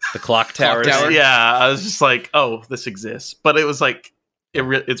me. The clock tower. Clock tower. Yeah, I was just like, oh, this exists. But it was like,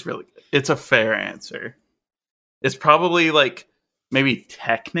 it's really good. It's a fair answer. It's probably like, maybe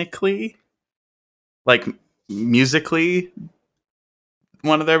technically, like musically,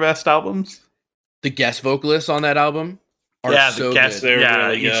 one of their best albums. The guest vocalists on that album are Yeah, so the guest, good. They're yeah,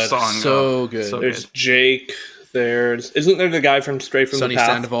 really each good. song. So good. So There's good. Jake. Isn't there the guy from Stray from Sonny the Path?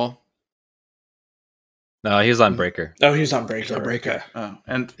 Sandoval. No, he was on Breaker. Oh, he's on Breaker. He's on Breaker. Okay. Oh,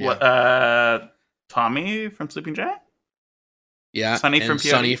 and Yeah. what? Tommy from Sleeping Giant. Yeah. Sonny and from POD.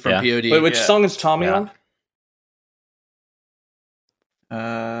 Sonny from Yeah. POD. Wait, which Yeah. song is Tommy Yeah. on?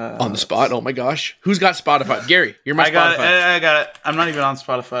 On the spot. Oh my gosh. Who's got Spotify? Gary, you're my I got Spotify. it. I got it. I'm not even on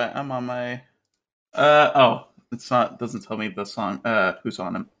Spotify. I'm on my. Oh, it's not. Doesn't tell me the song. Who's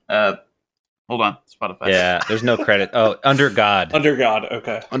on him? Hold on. Spotify. Yeah, there's no credit. Oh, Under God. Under God.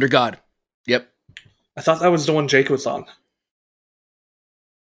 Okay. Under God. Yep. I thought that was the one Jake was on.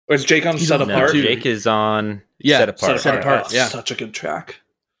 Or is Jake on He's Set on No, that Apart? too. Jake is on Yeah, Set Apart. Set Apart. That's Yeah. Such a good track.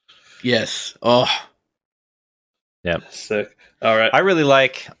 Yes. Oh, Sick. All right. I really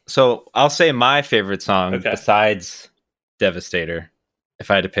like. So I'll say my favorite song Okay. besides Devastator, if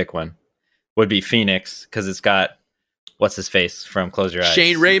I had to pick one, would be Phoenix because it's got what's his face from Close Your Eyes.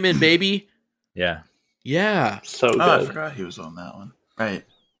 Shane Raymond, baby. Yeah. Yeah. So Oh, I good. forgot he was on that one. Right.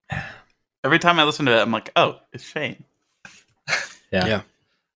 Every time I listen to it, I'm like, oh, it's Shane. Yeah. Yeah.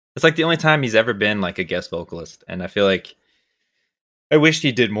 It's like the only time he's ever been like a guest vocalist, and I feel like I wished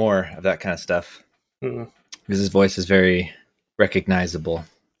he did more of that kind of stuff Mhm. because his voice is very recognizable.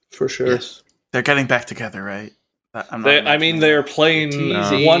 For sure. Yes. They're getting back together, right? They're playing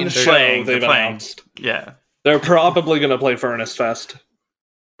Teasing. one They're show playing, they've they're playing. announced. Yeah. They're probably going to play Furnace Fest.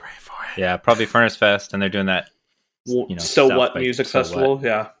 Pray for it. Yeah, probably Furnace Fest, and they're doing that. So South What by music So What. festival?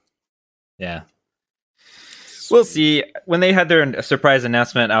 Yeah. Yeah. We'll see. When they had their surprise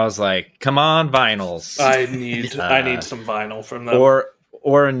announcement, I was like, "Come on, vinyls!" I need some vinyl from them.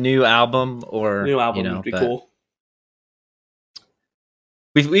 or a new album, or New album you know, would be but cool.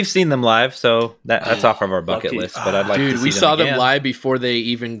 We've seen them live, so that's off of our bucket Lucky. list. But I'd like to Dude, see we saw them again. live before they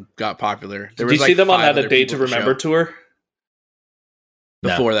even got popular. There Did you was see like them on 5 that A other Day to people at the Remember show tour? No.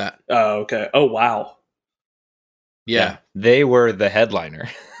 before that. Oh, okay. Oh, wow. Yeah. They were the headliner.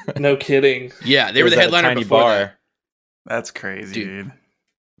 No kidding. Yeah, they It were was the at a headliner tiny before bar. that. That's crazy, Dude. dude.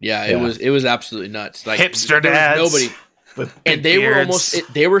 Yeah, Yeah. it was absolutely nuts. Like Hipster there was dads. nobody. With And big they were beards.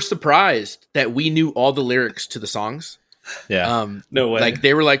 they were surprised that we knew all the lyrics to the songs. Yeah, No way. Like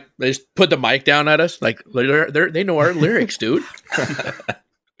they were like they just put the mic down at us. Like they know our lyrics, dude. That's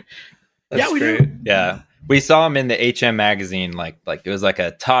yeah, we do. great. yeah. We saw them in the HM magazine. Like it was like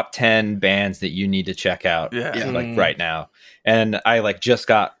a top 10 bands that you need to check out. Yeah. Yeah. Like right now. And I like just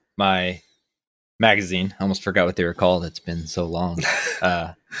got my magazine. I almost forgot what they were called. It's been so long.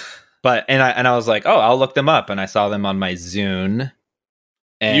 But I was like, oh, I'll look them up, and I saw them on my Zune.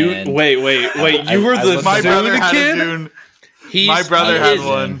 And You wait. You were the My brother Zune had a kid. Zune. My brother had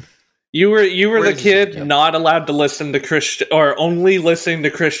one. You were the Where's kid his- yep. not allowed to listen to Christian or only listening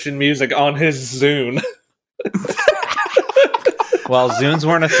to Christian music on his Zune. Well, Zunes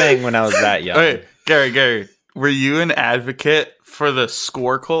weren't a thing when I was that young. Wait, Gary, were you an advocate for the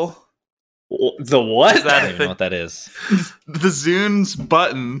Squircle? The what? Is that I a don't even know thing? what that is. The Zune's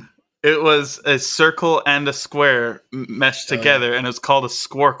button. It was a circle and a square meshed together, and it was called a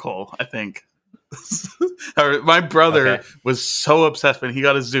Squircle, I think. My brother was so obsessed when he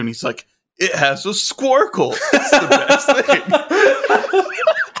got his Zune. He's like, it has a Squircle. It's the best thing.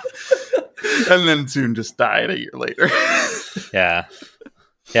 And then Zune just died a year later. Yeah,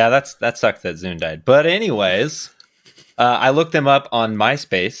 that sucked that Zune died. But anyways, I looked them up on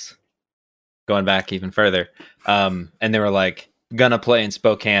MySpace, going back even further, and they were like gonna play in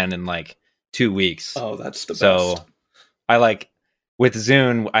Spokane in like 2 weeks. Oh, that's the best. So I with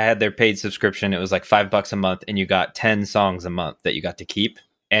Zune, I had their paid subscription. It was like $5 a month, and you got 10 songs a month that you got to keep,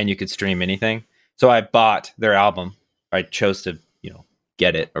 and you could stream anything. So I bought their album. I chose to,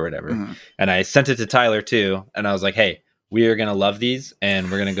 get it or whatever. Mhm. And I sent it to Tyler too. And I was like, hey, we are going to love these,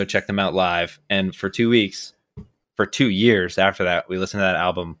 and we're going to go check them out live. And for 2 weeks, for 2 years after that, we listened to that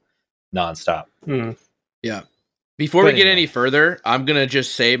album nonstop. Yeah. Before But we get anyway. any further, I'm gonna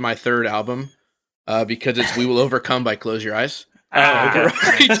just say my third album because it's "We Will Overcome" by Close Your Eyes. okay. We're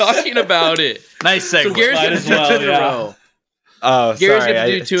already talking about it. Nice segue. So Gary's Might gonna as do well, two in a yeah. row. Oh, Gary's sorry.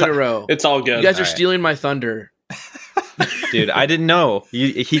 gonna do two in a row. It's all good. You guys are All right. stealing my thunder. Dude, I didn't know.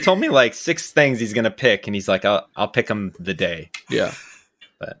 He told me like 6 things he's going to pick, and he's like, I'll pick them the day. Yeah.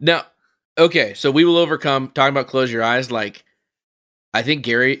 But- Now, okay, so "We Will Overcome." Talking about "Close Your Eyes," like I think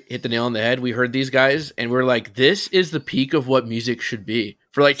Gary hit the nail on the head. We heard these guys, and we're like, this is the peak of what music should be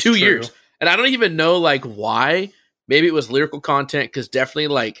for like 2 True. years. And I don't even know like why. Maybe it was lyrical content, because definitely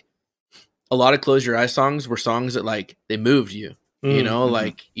like a lot of "Close Your Eyes" songs were songs that like they moved you. You know, Mhm.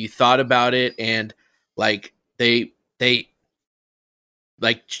 like you thought about it, and like they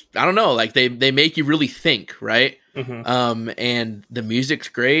like I don't know, like they make you really think, right? Mhm. And the music's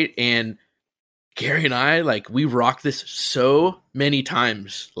great, and Gary and I, like, we rock this so many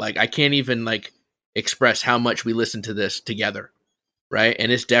times. Like, I can't even like express how much we listen to this together, right?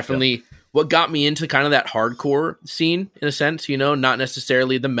 And it's definitely what got me into kind of that hardcore scene in a sense, not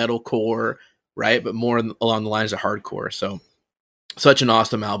necessarily the metalcore, right? But more along the lines of hardcore. So, such an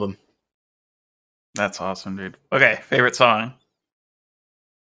awesome album. That's awesome, dude. Okay, favorite song.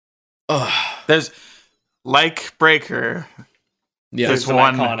 Oh, There's like Breaker. yeah. There's an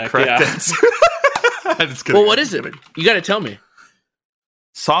one iconic, correct yeah. answer. I'm just kidding. Well, what is it? You got to tell me.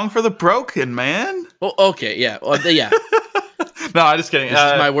 Song for the Broken, man. Oh, okay, yeah, yeah. No, I'm just kidding. This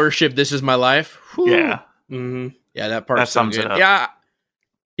is my worship. This is my life. Whew. Yeah. Mhm. Yeah, that part That so sums good. it up. Yeah,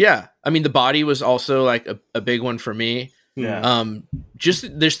 yeah. I mean, The Body was also like a big one for me. Yeah.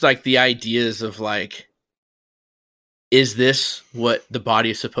 Just like the ideas of like, is this what the body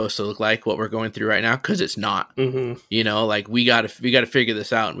is supposed to look like? What we're going through right now? Because it's not. Mhm. Like we got to figure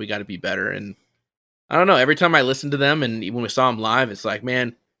this out, and we got to be better. And I don't know. Every time I listen to them, and when we saw them live, it's like,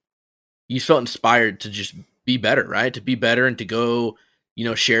 man, you felt inspired to just be better, right? To be better and to go,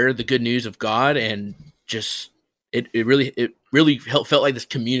 share the good news of God, and just it really felt like this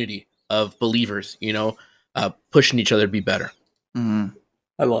community of believers, pushing each other to be better. Mhm.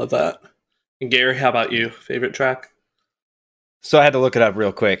 I love that. And Gary, how about you? Favorite track? So I had to look it up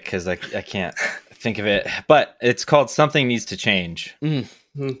real quick because I can't think of it. But it's called "Something Needs to Change." Mm.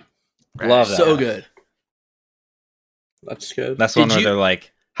 Love that. So good. That's good. That's the one Did where you- they're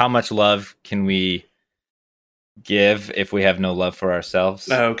like, how much love can we give if we have no love for ourselves?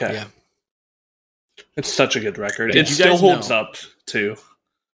 Oh, okay. Yeah. It's such a good record. Did It you still guys holds know- up too.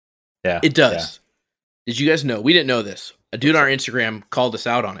 Yeah. It does. Did you guys know? We didn't know this. A dude on our Instagram called us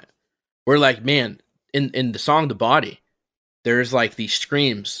out on it. We're like, man, in the song "The Body," there's like these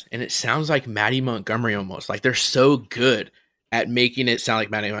screams, and it sounds like Maddie Montgomery almost. Like they're so good at making it sound like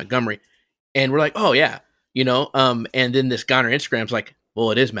Maddie Montgomery. And we're like, oh yeah, and then this guy on our Instagram's like,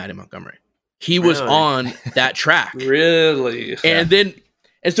 well, it is Maddie Montgomery. He was Really? on that track. Really? And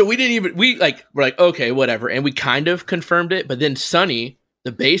so we're like, okay, whatever. And we kind of confirmed it, but then Sonny,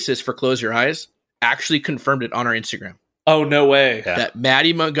 the bassist for "Close Your Eyes," actually confirmed it on our Instagram Oh, no way. Yeah. that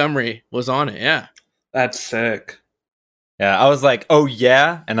Maddie Montgomery was on it. Yeah. That's sick. Yeah, I was like, oh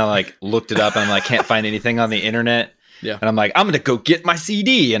yeah, and I like looked it up, and I'm like, can't find anything on the internet. Yeah. And I'm like, I'm gonna go get my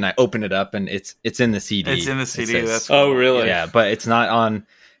CD, and I open it up, and it's in the CD. It's in the It CD. says- That's Oh, really? yeah, but it's not on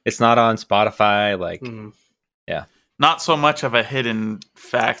Spotify. Like, Mhm. not so much of a hidden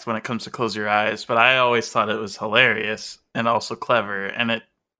fact when it comes to Close Your Eyes, but I always thought it was hilarious and also clever, and it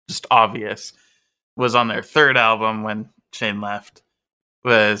just obvious, was on their third album when Shane left,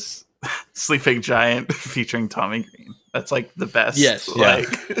 was Sleeping Giant featuring Tommy Green. That's like the best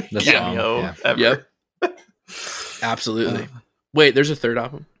cameo ever. Yep. Absolutely. Wait, there's a third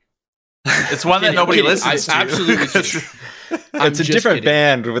album? It's one that nobody listens to. Absolutely. It's a different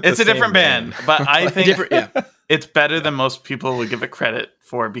band. It's a different band, but I think it's better than most people would give it credit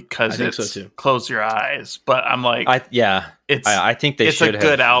for because it's Close Your Eyes. But I'm like, I think they should have a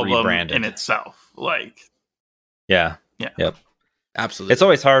good album rebranded in itself. Like, yep, absolutely. It's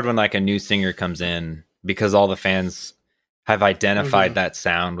always hard when like a new singer comes in because all the fans have identified that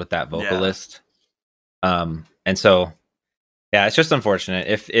sound with that vocalist, and so. Yeah, it's just unfortunate.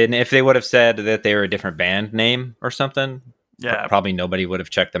 If they would have said that they were a different band name or something, probably nobody would have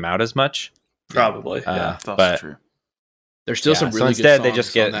checked them out as much. Probably, that's also true. There's still some really good songs they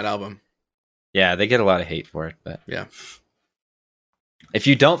just get, on that album. Yeah, they get a lot of hate for it, but yeah. If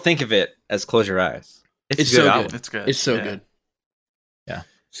you don't think of it as Close Your Eyes, it's so album. good. It's good. It's so good. Yeah,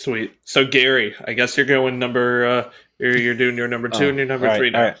 sweet. So Gary, I guess you're going number. You're doing your number 2 and your number 3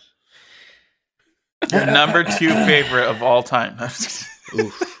 now. All right. Your number 2 favorite of all time.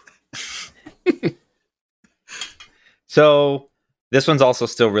 So this one's also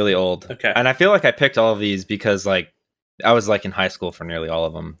still really old. Okay. And I feel like I picked all of these because like I was like in high school for nearly all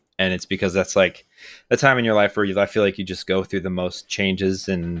of them. And it's because that's like the time in your life where I feel like you just go through the most changes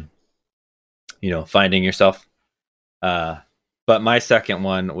and, finding yourself. But my second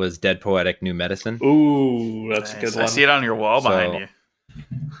one was Dead Poetic New Medicine. Ooh, that's a good one. I see it on your wall behind you.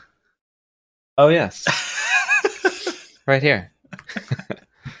 Oh, yes. Right here.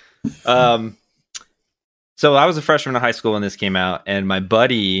 So I was a freshman in high school when this came out, and my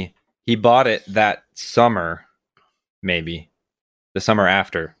buddy, he bought it that summer, maybe the summer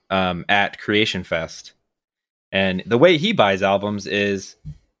after, at Creation Fest. And the way he buys albums is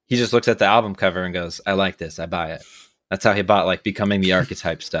he just looks at the album cover and goes, I like this, I buy it. That's how he bought like Becoming the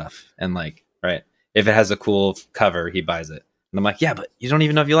Archetype stuff. And like, right, if it has a cool cover, he buys it. And I'm like, yeah, but you don't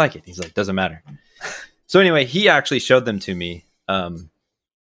even know if you like it. He's like, doesn't matter. So anyway, he actually showed them to me. And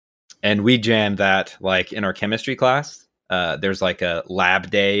we jammed that like in our chemistry class. There's like a lab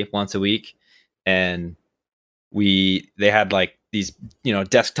day once a week. And they had like these,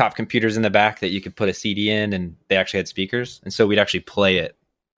 desktop computers in the back that you could put a CD in, and they actually had speakers. And so we'd actually play it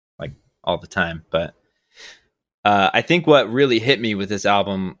like all the time. But I think what really hit me with this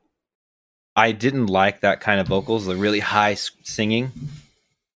album, I didn't like that kind of vocals, the really high singing,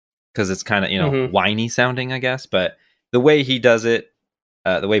 because it's kind of, whiny sounding, I guess. But the way he does it,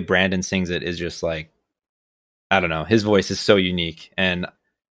 the way Brandon sings it is just like, I don't know. His voice is so unique. And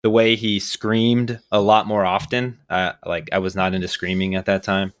the way he screamed a lot more often, like I was not into screaming at that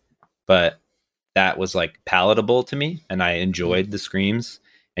time, but that was like palatable to me. And I enjoyed the screams,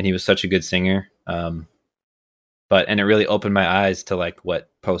 and he was such a good singer. And it really opened my eyes to like what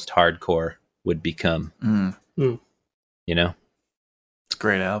post-hardcore would become. It's a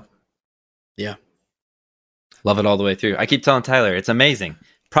great album. Yeah. Love it all the way through. I keep telling Tyler, it's amazing.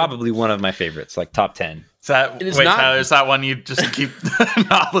 Probably one of my favorites, like top 10. Tyler, is that one you just keep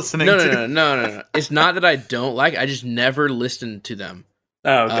not listening to? No. It's not that I don't like, I just never listened to them.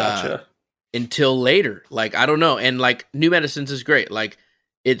 Oh, gotcha. Until later. Like, I don't know. And like New Medicines is great. Like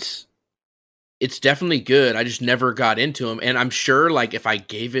it's definitely good. I just never got into them. And I'm sure like if I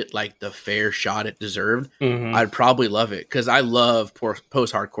gave it like the fair shot it deserved, I'd probably love it. Cause I love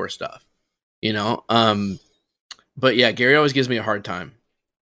post-hardcore stuff, but yeah, Gary always gives me a hard time.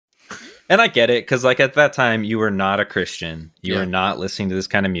 And I get it. Cause like at that time you were not a Christian. You were not listening to this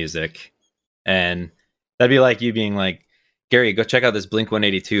kind of music. And that'd be like you being like, Gary, go check out this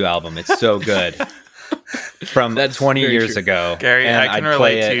Blink-182 album. It's so good. From 20 years ago, Gary, and I can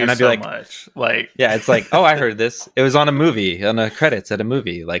relate to you, and I'd be like, much. Like, yeah, it's like, oh, I heard this. It was on a movie, on the credits at a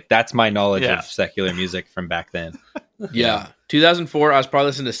movie. Like, that's my knowledge of secular music from back then. Yeah, 2004. I was probably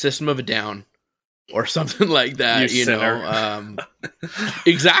listening to System of a Down or something like that. You know,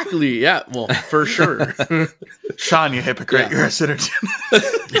 exactly. Yeah, well, for sure. Sean, you hypocrite! You're a sinner.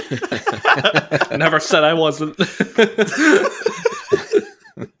 I never said I wasn't.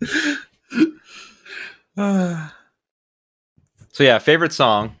 So yeah, favorite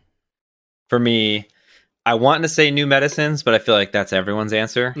song for me, I want to say New Medicines, but I feel like that's everyone's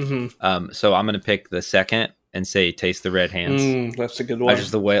answer. So I'm going to pick the second and say Taste the Red Hands. That's a good one. I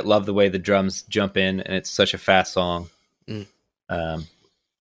just love the way the drums jump in, and it's such a fast song. So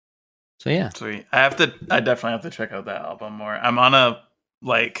yeah. Sweet. I definitely have to check out that album more. I'm on a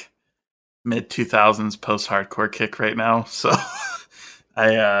mid 2000s post hardcore kick right now, so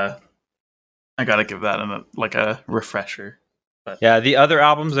I gotta give that a refresher. But Yeah, the other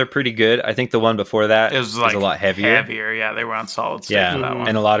albums are pretty good. I think the one before that it was a lot heavier. Yeah, they were on solid state Yeah, for that one.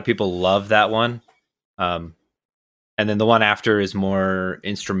 and a lot of people love that one. And then the one after is more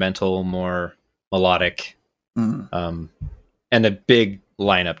instrumental, more melodic, and a big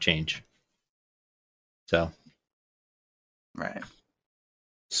lineup change. So, right.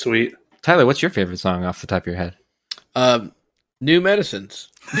 Sweet. Tyler, what's your favorite song off the top of your head? New Medicines.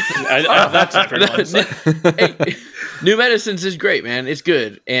 That's everyone's. Hey, New Medicines is great, man. It's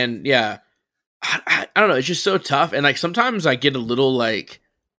good. And yeah, I don't know. It's just so tough. And like sometimes I get a little like,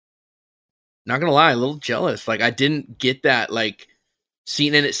 not gonna lie, a little jealous. Like I didn't get that like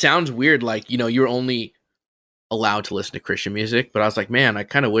scene. And it sounds weird. Like, you know, you're only allowed to listen to Christian music. But I was like, man, I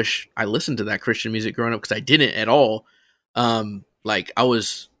kind of wish I listened to that Christian music growing up because I didn't at all. Like I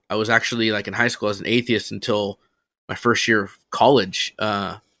was actually like in high school as an atheist until my first year of college.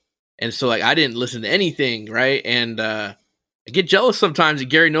 And so like I didn't listen to anything, right? And I get jealous sometimes that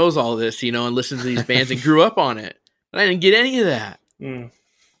Gary knows all this, you know, and listens to these bands and grew up on it. And I didn't get any of that.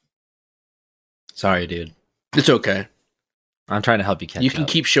 Sorry, dude. It's okay. I'm trying to help you catch up. You can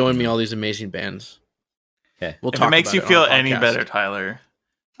keep showing me all these amazing bands. Okay. We'll If talk it makes about you on feel the any podcast. better, Tyler,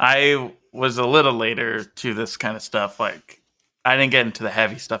 I was a little later to this kind of stuff. Like, I didn't get into the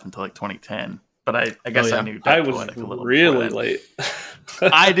heavy stuff until like 2010. But I guess I knew I Dead was Poetic a little really before late.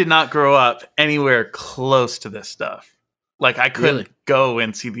 I did not grow up anywhere close to this stuff. Like, I couldn't Really? go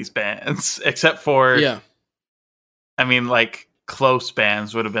and see these bands, except for, I mean, like, close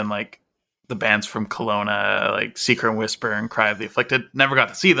bands would have been, like, the bands from Kelowna, like Secret Whisper and Cry of the Afflicted. Never got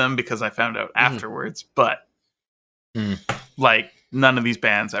to see them because I found out afterwards, but, like, none of these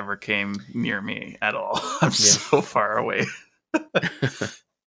bands ever came near me at all. I'm so far away.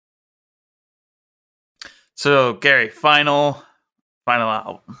 So, Gary, final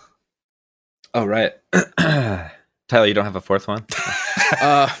album. Oh, right. Tyler, you don't have a fourth one?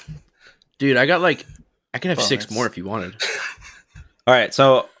 Dude, I can have 6 more if you wanted. All right,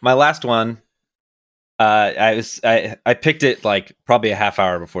 so my last one, I picked it like probably a half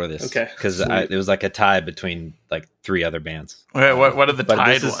hour before this. Okay, because it was like a tie between like 3 other bands. Wait, what are the But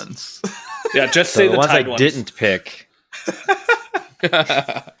tied this is- ones? Yeah, just So say the ones I tied ones. didn't pick.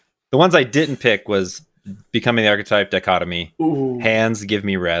 The ones I didn't pick was Becoming the Archetype Dichotomy, Ooh. Hands Give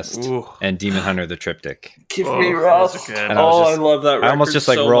Me Rest, Ooh. and Demon Hunter the Triptych. Give Oh, me those rest. are good. And I was I just- love that record I almost just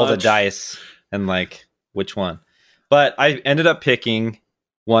like so rolled much. a dice and like which one. But I ended up picking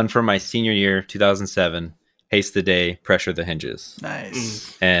one from my senior year, 2007, Haste the Day, Pressure the Hinges.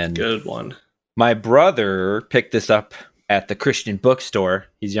 Nice. And Good one. my brother picked this up at the Christian bookstore.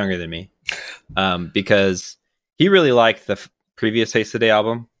 He's younger than me. Because he really liked the previous Haste the Day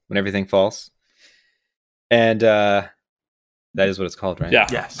album, When Everything Falls. And that is what it's called, right? Yeah.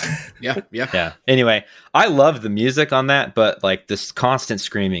 Yes. Yeah. Anyway, I love the music on that, but like this constant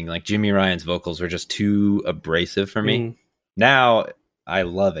screaming, like Jimmy Ryan's vocals were just too abrasive for me. Now I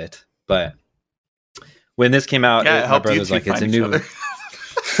love it, but when this came out, Yeah, it my helped brother you was two like, "It's a find each new."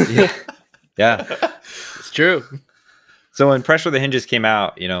 other. Yeah. It's true. So when Pressure the Hinges came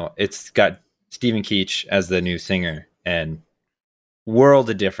out, you know, it's got Stephen Keach as the new singer, and world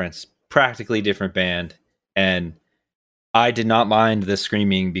of difference, practically different band, and I did not mind the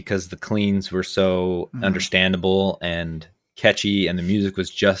screaming because the cleans were so understandable and catchy, and the music was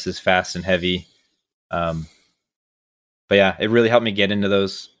just as fast and heavy. But yeah, it really helped me get into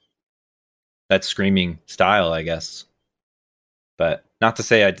that screaming style, I guess. But not to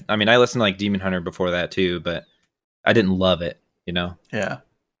say I mean, I listened to like Demon Hunter before that too, but I didn't love it, you know? Yeah.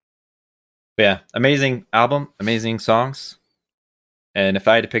 But yeah, amazing album, amazing songs. And if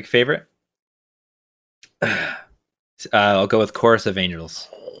I had to pick a favorite, I'll go with Chorus of Angels.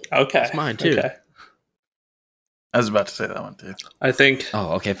 Okay. That's mine, too. Okay. I was about to say that one too. I think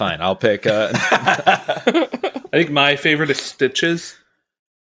Oh, okay, fine. I'll pick. I think my favorite is Stitches.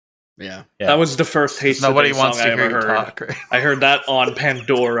 Yeah. That was the first Haste Nobody Today wants song to I hear ever you heard. talk. Right? I heard that on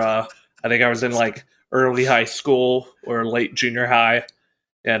Pandora. I think I was in like early high school or late junior high.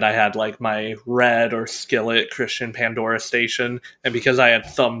 And I had like my Red or Skillet Christian Pandora station. And because I had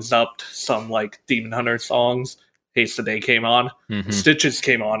thumbs up some like Demon Hunter songs, Haste Today came on. Mhm. Stitches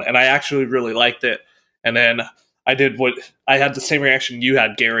came on. And I actually really liked it. And then I did what I had the same reaction you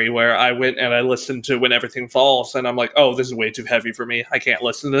had, Gary, where I went and I listened to When Everything Falls, and I'm like, oh, this is way too heavy for me. I can't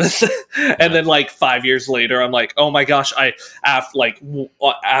listen to this. And then like 5 years later, I'm like, oh my gosh,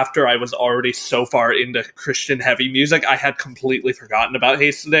 after I was already so far into Christian heavy music, I had completely forgotten about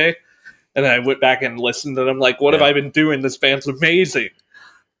Haste Today. And then I went back and listened, and I'm like, what have I been doing? This band's amazing.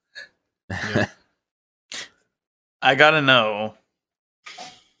 I gotta know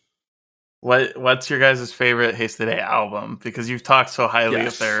what's your guys' favorite Haste Today album, because you've talked so highly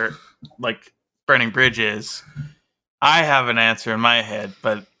of their like Burning Bridges. I have an answer in my head,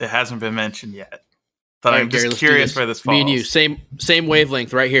 but it hasn't been mentioned yet. But I'm just curious where this falls. Me and you, same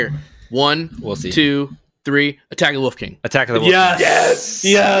wavelength right here. 1, We'll see. 2, 3. Attack of the Wolf King. Attack of the Wolf. Yes.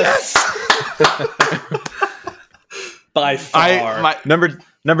 By far.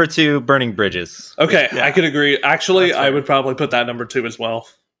 Number 2, Burning Bridges. Okay, Yeah. I could agree. Actually, That's I fair. would probably put that number 2 as well.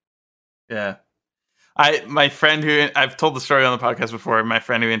 Yeah. My friend who I've told the story on the podcast before, my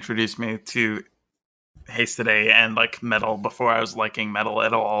friend who introduced me to Haste Today and like metal before I was liking metal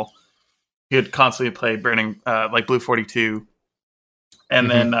at all. He would constantly play Burning like Blue 42. And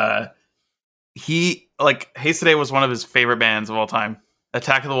then he like Haste Today was one of his favorite bands of all time.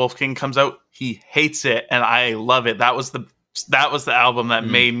 Attack of the Wolf King comes out, he hates it, and I love it. That was the album that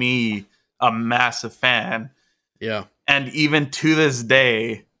made me a massive fan. Yeah. And even to this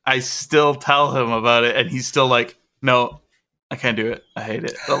day, I still tell him about it, and he's still like, "No, I can't do it. I hate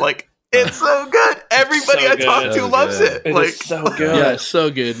it." But like, it's so good. Everybody so I talk good. to loves it. It like, is so good. Yeah, it's so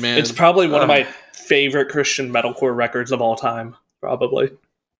good, man. It's probably one of my favorite Christian metalcore records of all time. Probably.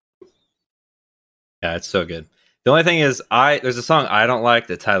 Yeah, it's so good. The only thing is, there's a song I don't like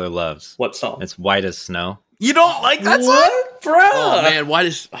that Tyler loves. What song? It's White as Snow. you don't like that song? What, bro? Oh man, why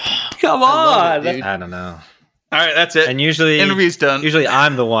does Come I love on. it, dude. I don't know. All right, that's it. And usually, Interview's done.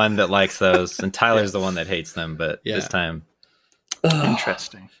 I'm the one that likes those, and Tyler's the one that hates them. But this time, Ugh.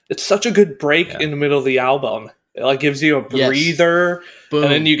 Interesting. It's such a good break Yeah. in the middle of the album. It like gives you a Yes. breather, Boom.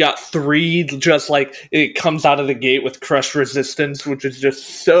 and then you got 3 just like it comes out of the gate with Crush Resistance, which is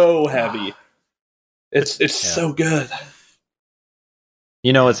just so heavy. It's so good.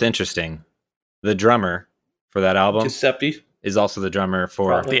 you know what's interesting? The drummer for that album Giuseppe. is also the drummer for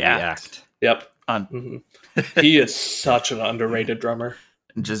Probably. the Act. Yep. On Mhm. He is such an underrated drummer.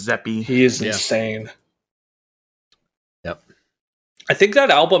 Giuseppe. He is Yeah. insane. Yep. I think that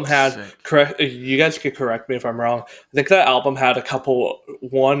album had Sick. you guys could correct me if I'm wrong. I think that album had a couple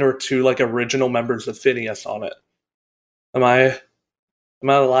 1 or 2 like original members of Phineas on it. Am I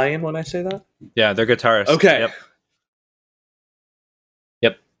lying when I say that? Yeah, they're guitarists. Okay.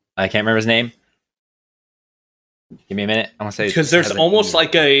 Yep. I can't remember his name. Give me a minute. I want to say Because there's almost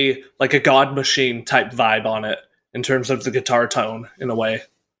like a God Machine type vibe on it in terms of the guitar tone in a way.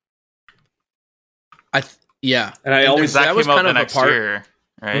 yeah. And I always that was came out kind the of a next part- year,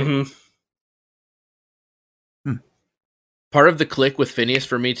 right? Mhm. Part of the click with Phineas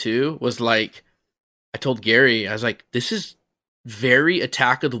for me too was like I told Gary, I was like, this is very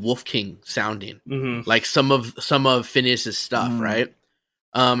Attack of the Wolf King sounding. Mhm. Like some of Phineas's stuff, Mm. right?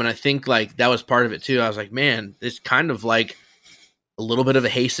 And I think like that was part of it too. I was like, man, it's kind of like a little bit of a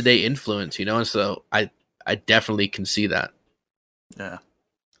Haste Today influence, you know? And so I definitely can see that. Yeah.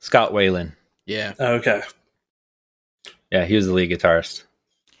 Scott Whalen. Yeah. Okay. Yeah, he was the lead guitarist.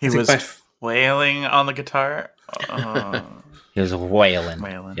 He think was my- wailing on the guitar. He was wailing.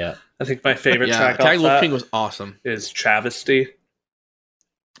 Wailing. Yeah. I think my favorite Yeah. track Attack off of the Wolf that King was awesome. is Travesty.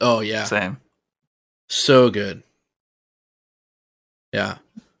 Oh yeah. Same. So good. Yeah.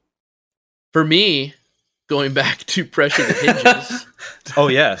 For me, going back to Pressure the Hinges, Oh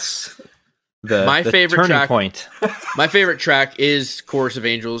yes. My the favorite turning track- point. my favorite track is Chorus of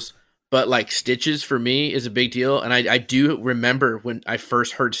Angels, but like Stitches for me is a big deal. And I do remember when I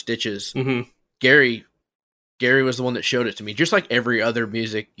first heard Stitches, Mm-hmm. Gary was the one that showed it to me, just like every other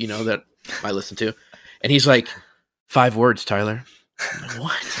music, you know, that I listen to. And he's like, 5 words, Tyler. I'm like,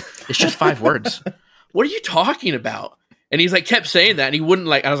 what? It's just 5 words. What are you talking about? And he's like, kept saying that, and he wouldn't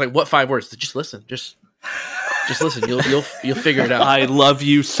like. I was like, what 5 words? Just listen, just listen. You'll figure it out. I love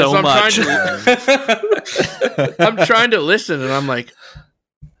you so So I'm much. I'm trying to listen, and I'm like,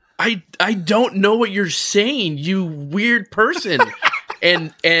 I don't know what you're saying, you weird person.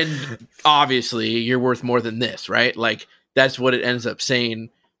 and obviously you're worth more than this, right? Like that's what it ends up saying.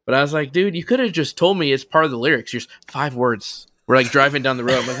 But I was like, dude, you could have just told me it's part of the lyrics. Just 5 words. We're like driving down the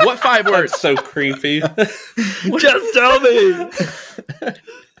road. I'm like, what 5 words? That's so creepy. Just tell me.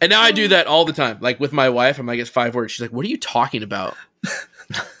 And now I do that all the time. Like with my wife, I'm like, it's 5 words. She's like, what are you talking about?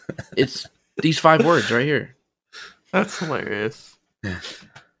 It's these 5 words right here. That's hilarious.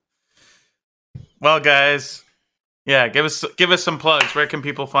 Well, guys, yeah, give us some plugs. Where can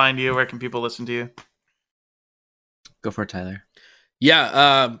people find you? Where can people listen to you? Go for it, Tyler.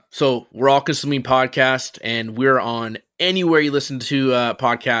 Yeah, so we're All Consuming Podcast, and we're on anywhere you listen to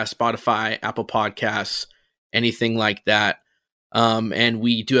podcasts, Spotify, Apple Podcasts, anything like that. And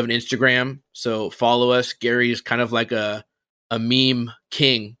we do have an Instagram, so follow us. Gary is kind of like a meme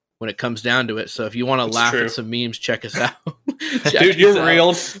king when it comes down to it. So if you want to laugh at some memes, check us out. Dude, your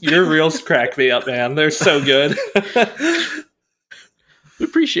reels crack me up, man. They're so good. We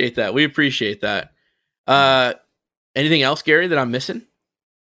appreciate that. Anything else, Gary, that I'm missing?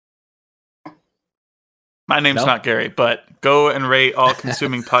 My name's not Gary, but go and rate All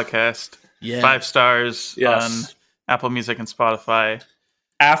Consuming Podcast. 5 stars on Apple Music and Spotify.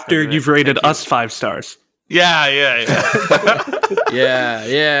 After you've rated us 5 stars. Yeah.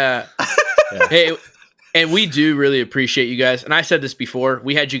 Yeah. Hey, and we do really appreciate you guys. And I said this before.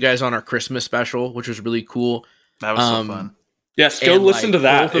 We had you guys on our Christmas special, which was really cool. That was so fun. Yes, go listen to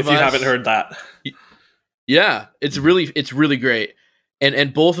that if you haven't heard that. Yeah, it's really great.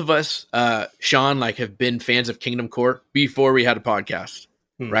 And both of us, Sean, like have been fans of Kingdom Core before we had a podcast,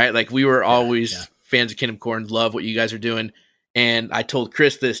 right? Like we were always fans of Kingdom Core and love what you guys are doing. And I told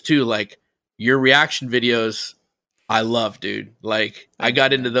Chris this too, like your reaction videos, I love, dude. Like I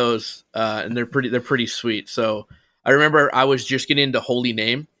got into those, and they're pretty sweet. So I remember I was just getting into Holy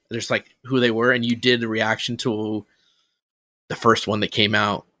Name. There's like who they were, and you did the reaction to the first one that came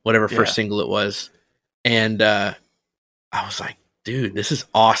out, whatever first single it was, and I was like, dude, this is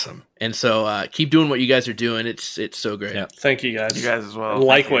awesome. And so keep doing what you guys are doing. It's so great. Yeah. Thank you guys. You guys as well.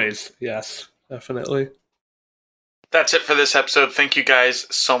 Likewise. Yes, definitely. That's it for this episode. Thank you guys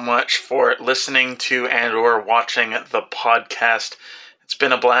so much for listening to and or watching the podcast. It's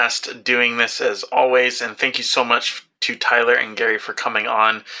been a blast doing this as always. And thank you so much to Tyler and Gary for coming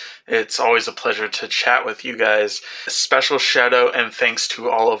on. It's always a pleasure to chat with you guys. A special shout out and thanks to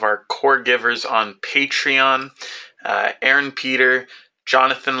all of our core givers on Patreon. Aaron Peter,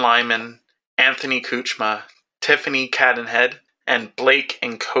 Jonathan Lyman, Anthony Kuchma, Tiffany Cadenhead, and Blake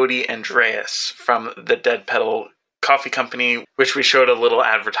and Cody Andreas from the Dead Pedal Coffee Company, which we showed a little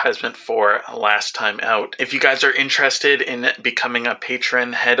advertisement for last time out. If you guys are interested in becoming a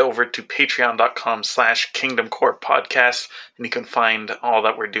patron, head over to patreon.com/Kingdom Core Podcast, and you can find all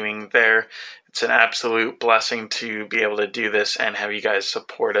that we're doing there. It's an absolute blessing to be able to do this and have you guys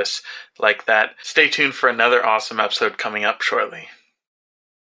support us like that. Stay tuned for another awesome episode coming up shortly.